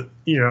 Kind of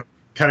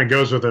kind of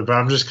goes with it, but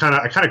I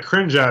kind of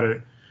cringe at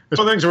it. There's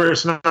some things where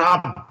it's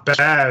not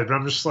bad, but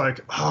I'm just like,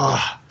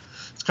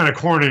 it's kind of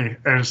corny,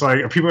 and it's like,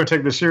 are people gonna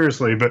take this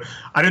seriously? But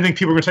I didn't think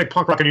people were gonna take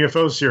punk rock and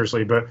UFOs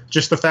seriously. But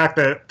just the fact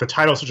that the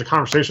title is such a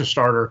conversation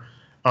starter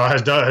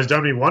has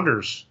done me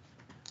wonders.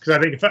 Because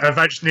I think if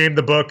I just named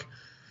the book,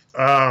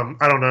 I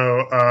don't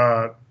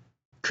know,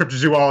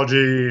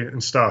 cryptozoology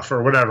and stuff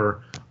or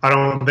whatever, I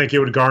don't think it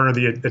would garner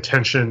the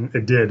attention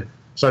it did.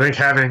 So I think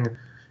having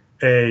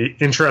a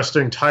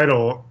interesting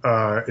title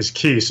is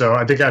key. So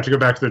I think I have to go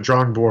back to the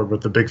drawing board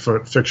with the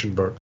Bigfoot fiction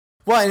book.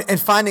 Well, and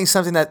finding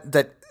something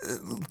that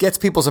gets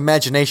people's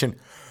imagination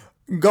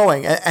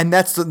going, and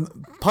that's the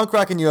punk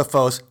rock and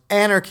UFOs,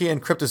 anarchy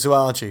and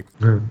cryptozoology.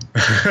 You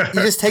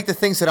just take the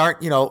things that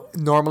aren't,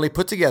 normally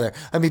put together.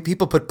 I mean,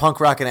 people put punk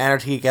rock and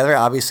anarchy together.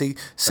 Obviously,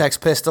 Sex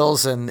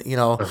Pistols and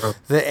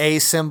the A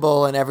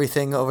symbol and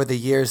everything over the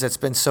years that's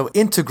been so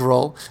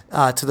integral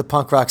to the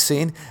punk rock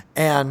scene,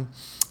 and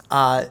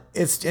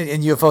it's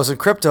and UFOs and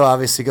crypto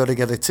obviously go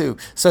together too.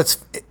 So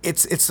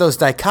it's those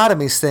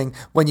dichotomies thing.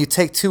 When you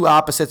take two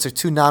opposites or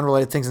two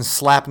non-related things and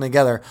slap them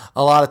together,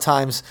 a lot of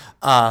times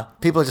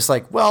people are just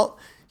like, well,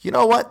 you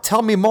know what?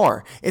 Tell me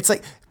more. It's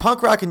like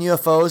punk rock and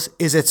UFOs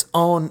is its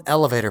own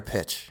elevator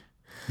pitch.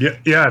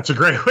 Yeah, it's a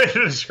great way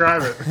to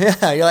describe it.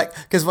 Yeah, you're like,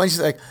 because once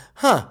you're like,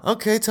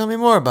 okay, tell me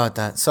more about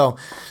that. So,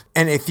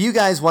 and if you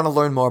guys want to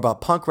learn more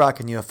about punk rock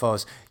and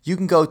UFOs, you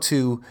can go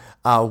to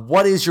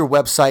what is your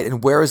website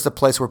and where is the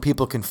place where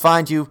people can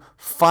find you,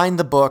 find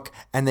the book,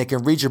 and they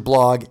can read your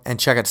blog and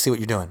check out to see what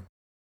you're doing.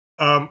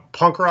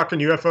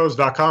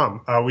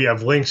 punkrockandufos.com. We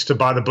have links to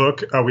buy the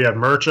book. We have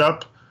merch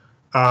up.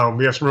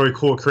 We have some really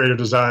cool creative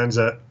designs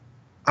that,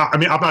 I'm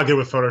not good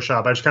with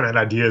Photoshop. I just kind of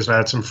had ideas, and I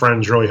had some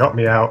friends really help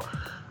me out.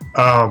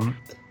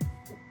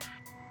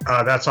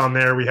 That's on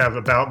there. We have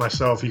about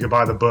myself. You can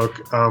buy the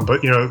book.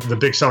 But the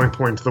big selling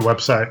point to the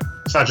website,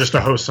 it's not just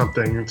to host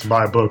something, to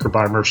buy a book or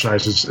buy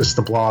merchandise. It's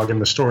the blog and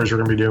the stories we're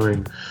going to be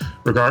doing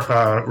regarding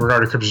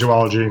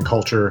cryptozoology and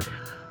culture.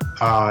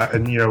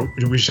 And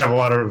we just have a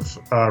lot of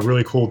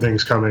really cool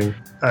things coming.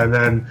 And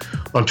then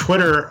on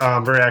Twitter,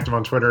 I'm very active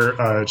on Twitter.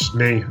 It's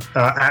me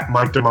at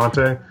Mike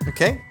Damante.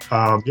 Okay.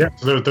 So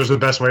those are the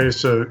best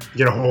ways to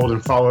get a hold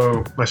and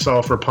follow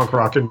myself or punk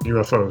rock and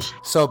UFOs.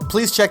 So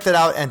please check that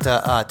out, and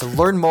to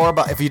learn more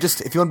about, if you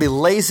want to be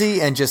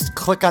lazy and just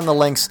click on the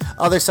links,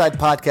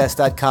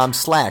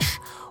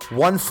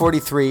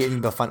 othersidepodcast.com/143, and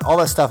you can find all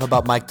that stuff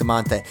about Mike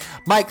Damante.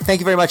 Mike,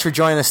 thank you very much for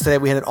joining us today.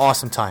 We had an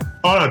awesome time.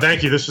 Oh no,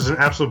 thank you. This was an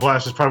absolute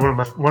blast. It's probably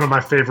one of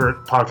my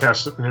favorite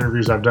podcasts and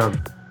interviews I've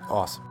done.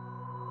 Awesome.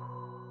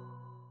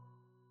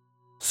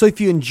 So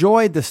if you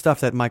enjoyed the stuff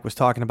that Mike was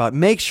talking about,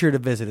 make sure to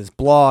visit his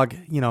blog,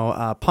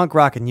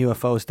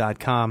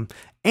 punkrockandufos.com.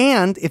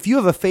 And if you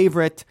have a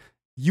favorite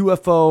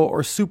UFO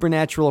or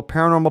supernatural or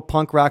paranormal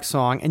punk rock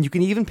song, and you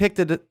can even pick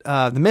the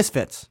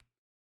Misfits.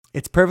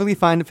 It's perfectly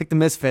fine to pick the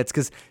Misfits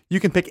because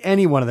you can pick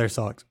any one of their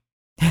songs.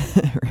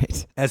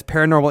 Right. As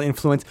paranormal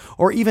influence.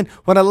 Or even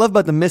what I love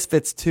about the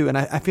Misfits too, and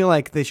I feel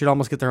like they should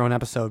almost get their own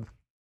episode,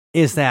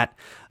 is that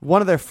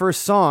one of their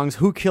first songs,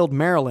 Who Killed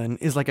Marilyn,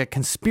 is like a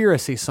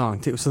conspiracy song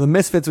too. So the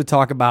Misfits would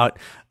talk about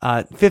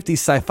 50s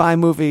sci-fi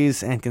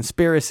movies and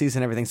conspiracies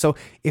and everything. So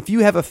if you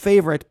have a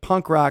favorite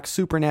punk rock,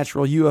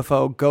 supernatural,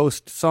 UFO,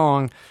 ghost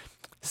song,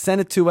 send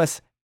it to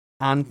us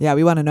on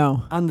we want to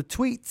know. on the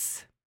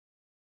tweets.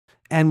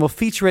 And we'll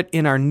feature it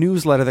in our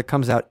newsletter that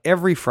comes out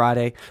every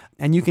Friday.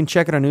 And you can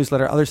check out our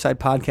newsletter,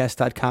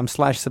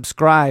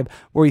 othersidepodcast.com/subscribe,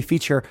 where we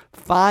feature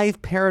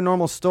 5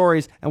 paranormal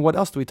stories. And what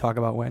else do we talk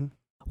about, Win?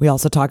 We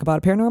also talk about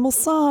a paranormal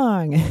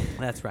song.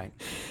 That's right.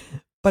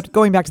 But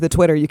going back to the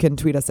Twitter, you can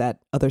tweet us at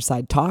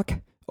Otherside Talk,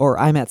 or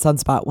I'm at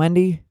Sunspot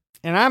Wendy.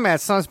 And I'm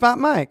at Sunspot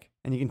Mike.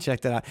 And you can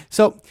check that out.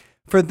 So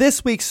for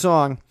this week's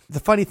song,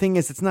 the funny thing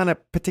is it's not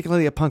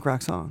particularly a punk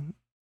rock song.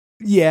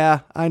 Yeah,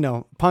 I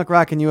know. Punk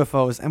rock and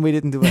UFOs, and we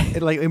didn't do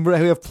it.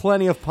 We have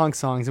plenty of punk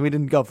songs, and we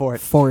didn't go for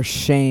it. For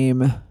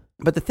shame.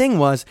 But the thing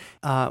was,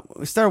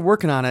 we started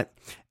working on it,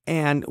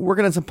 and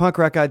working on some punk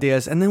rock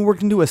ideas, and then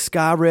worked into a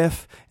ska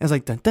riff, and it's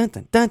like dun dun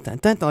dun dun dun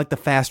dun, like the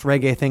fast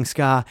reggae thing,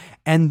 ska.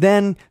 And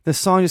then the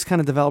song just kind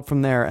of developed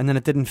from there, and then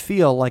it didn't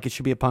feel like it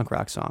should be a punk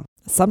rock song.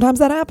 Sometimes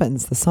that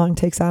happens. The song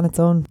takes on its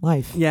own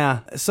life.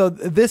 Yeah. So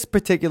this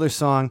particular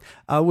song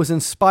was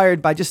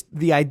inspired by just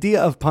the idea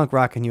of punk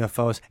rock and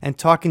UFOs, and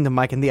talking to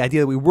Mike, and the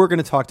idea that we were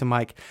going to talk to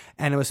Mike,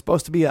 and it was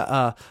supposed to be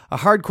a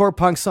hardcore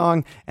punk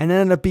song, and it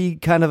ended up being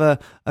kind of a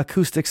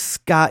acoustic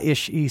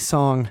ska-ish-y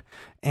song.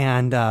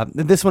 And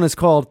this one is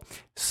called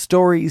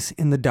Stories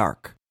in the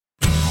Dark.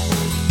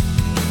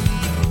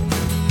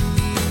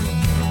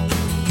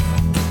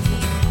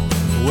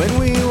 When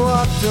we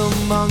walked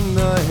among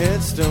the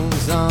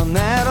headstones on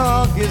that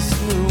August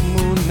new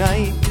moon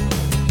night,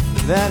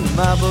 that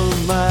marble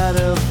might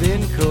have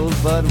been cold,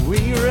 but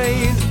we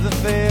raised the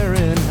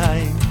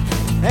Fahrenheit.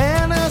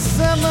 And a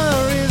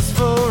summer is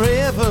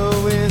forever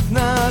with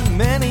not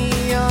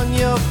many on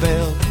your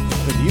belt,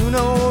 but you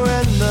know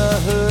when the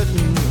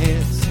hurting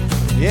hits,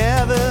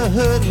 yeah, the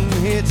hurting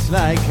hits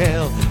like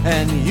hell.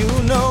 And you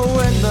know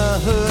when the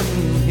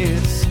hurting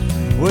hits,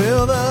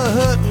 well, the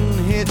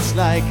hurting hits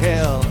like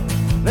hell.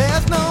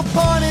 There's no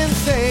point in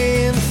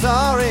saying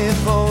sorry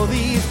for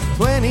these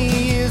 20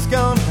 years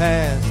gone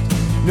past.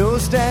 No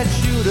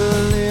statute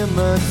of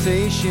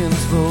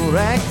limitations for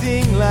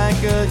acting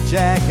like a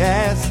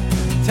jackass.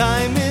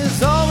 Time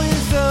is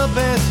always the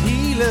best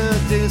healer.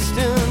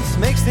 Distance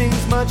makes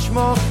things much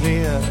more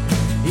clear.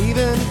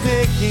 Even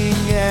picking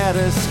at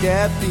a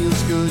scab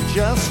feels good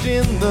just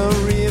in the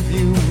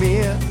rearview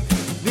mirror.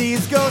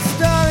 These ghost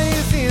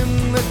stories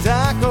in the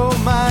dark, oh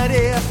my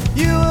dear,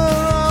 you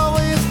were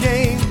always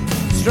game.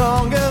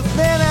 Stronger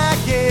than I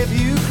gave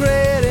you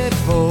credit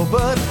for,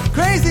 but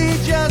crazy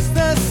just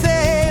the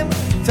same.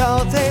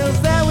 Tall tales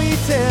that we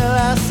tell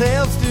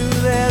ourselves to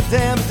their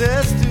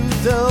damnedest to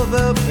dull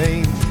the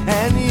pain.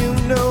 And you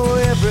know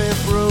every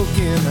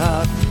broken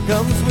heart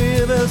comes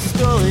with a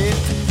story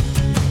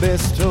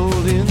best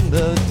told in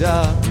the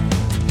dark.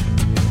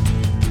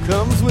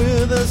 Comes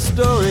with a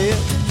story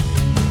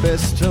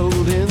best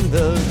told in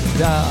the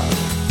dark.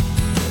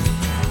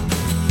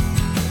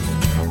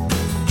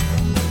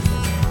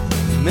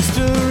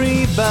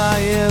 Mystery by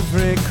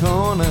every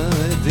corner.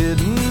 It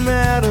didn't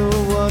matter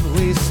what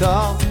we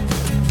saw.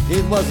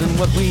 It wasn't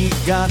what we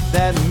got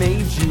that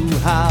made you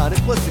hot.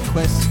 It was the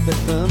quest that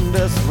burned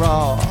us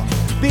raw.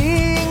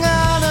 Being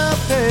on a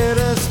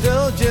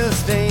pedestal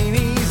just ain't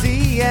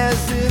easy as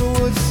it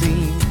would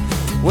seem.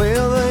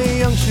 Well, the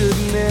young should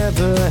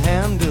never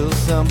handle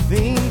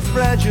something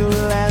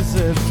fragile as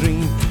a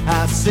dream.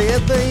 I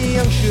said the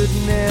young should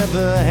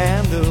never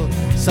handle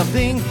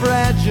something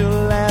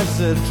fragile as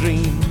a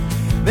dream.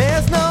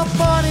 There's no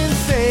point in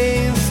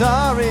saying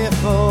sorry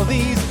for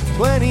these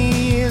 20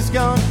 years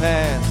gone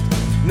past.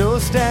 No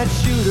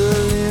statute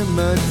of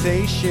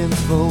limitations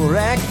for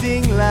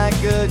acting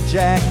like a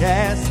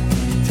jackass.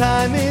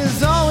 Time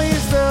is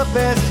always the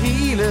best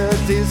healer.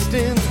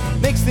 Distance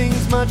makes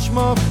things much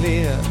more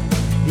clear.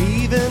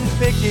 Even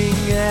picking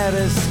at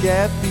a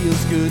scab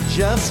feels good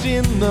just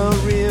in the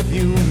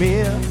rearview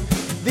mirror.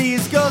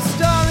 These ghost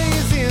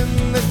stories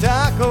in the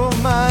dark, oh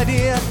my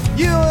dear,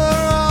 you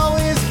were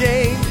always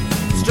game.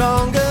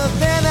 Stronger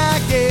than I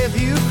gave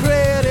you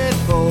credit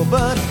for,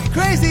 but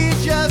crazy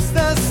just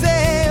the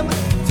same.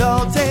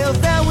 Tall tales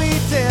that we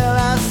tell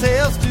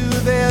ourselves to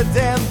their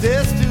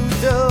damnedest to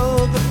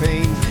dull the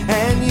pain.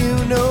 And you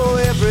know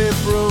every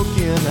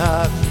broken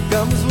heart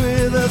comes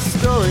with a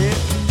story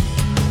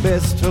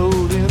best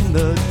told in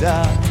the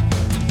dark.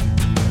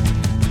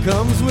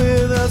 Comes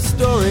with a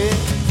story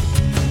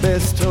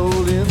best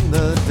told in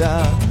the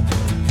dark.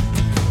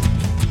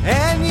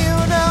 And you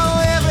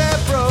know every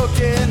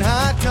broken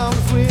heart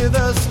comes with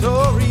a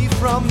story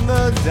from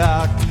the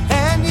dark.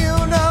 And you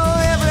know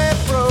every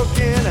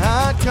broken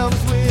heart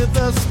comes with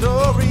a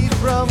story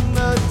from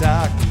the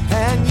dark.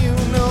 And you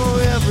know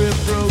every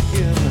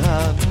broken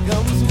heart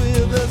comes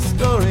with a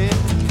story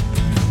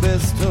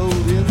best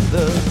told in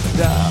the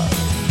dark.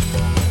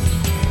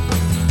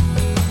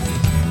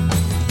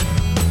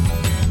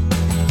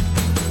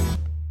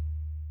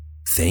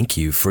 Thank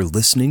you for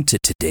listening to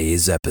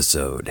today's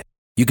episode.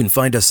 You can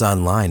find us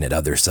online at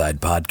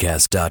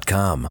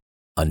OthersidePodcast.com.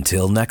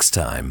 Until next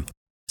time,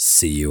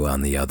 see you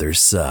on the other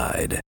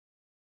side.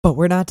 But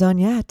we're not done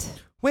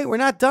yet. Wait, we're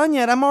not done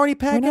yet. I'm already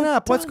packing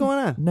up. What's going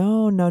on?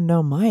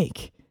 No,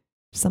 Mike.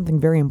 Something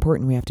very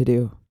important we have to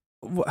do.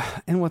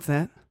 And what's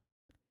that?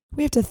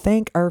 We have to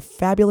thank our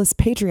fabulous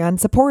Patreon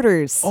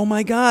supporters. Oh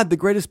my God, the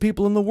greatest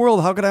people in the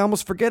world. How could I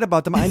almost forget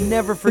about them? I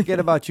never forget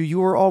about you.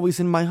 You are always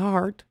in my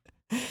heart.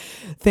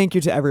 Thank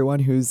you to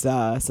everyone who's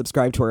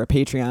subscribed to our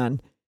Patreon.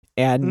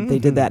 And they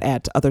did that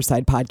at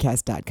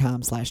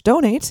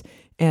OthersidePodcast.com/donate.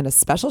 And a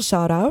special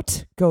shout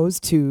out goes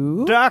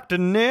to Dr.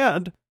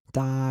 Ned.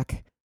 Doc.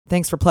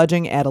 Thanks for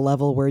pledging at a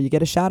level where you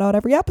get a shout out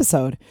every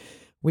episode.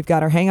 We've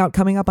got our hangout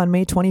coming up on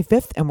May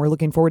 25th, and we're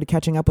looking forward to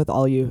catching up with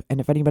all you. And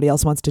if anybody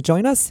else wants to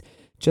join us,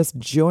 just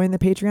join the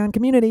Patreon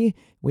community.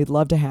 We'd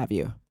love to have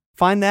you.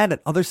 Find that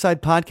at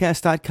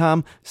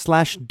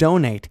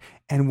OthersidePodcast.com/donate.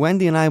 And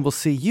Wendy and I will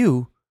see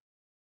you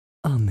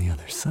on the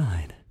other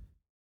side.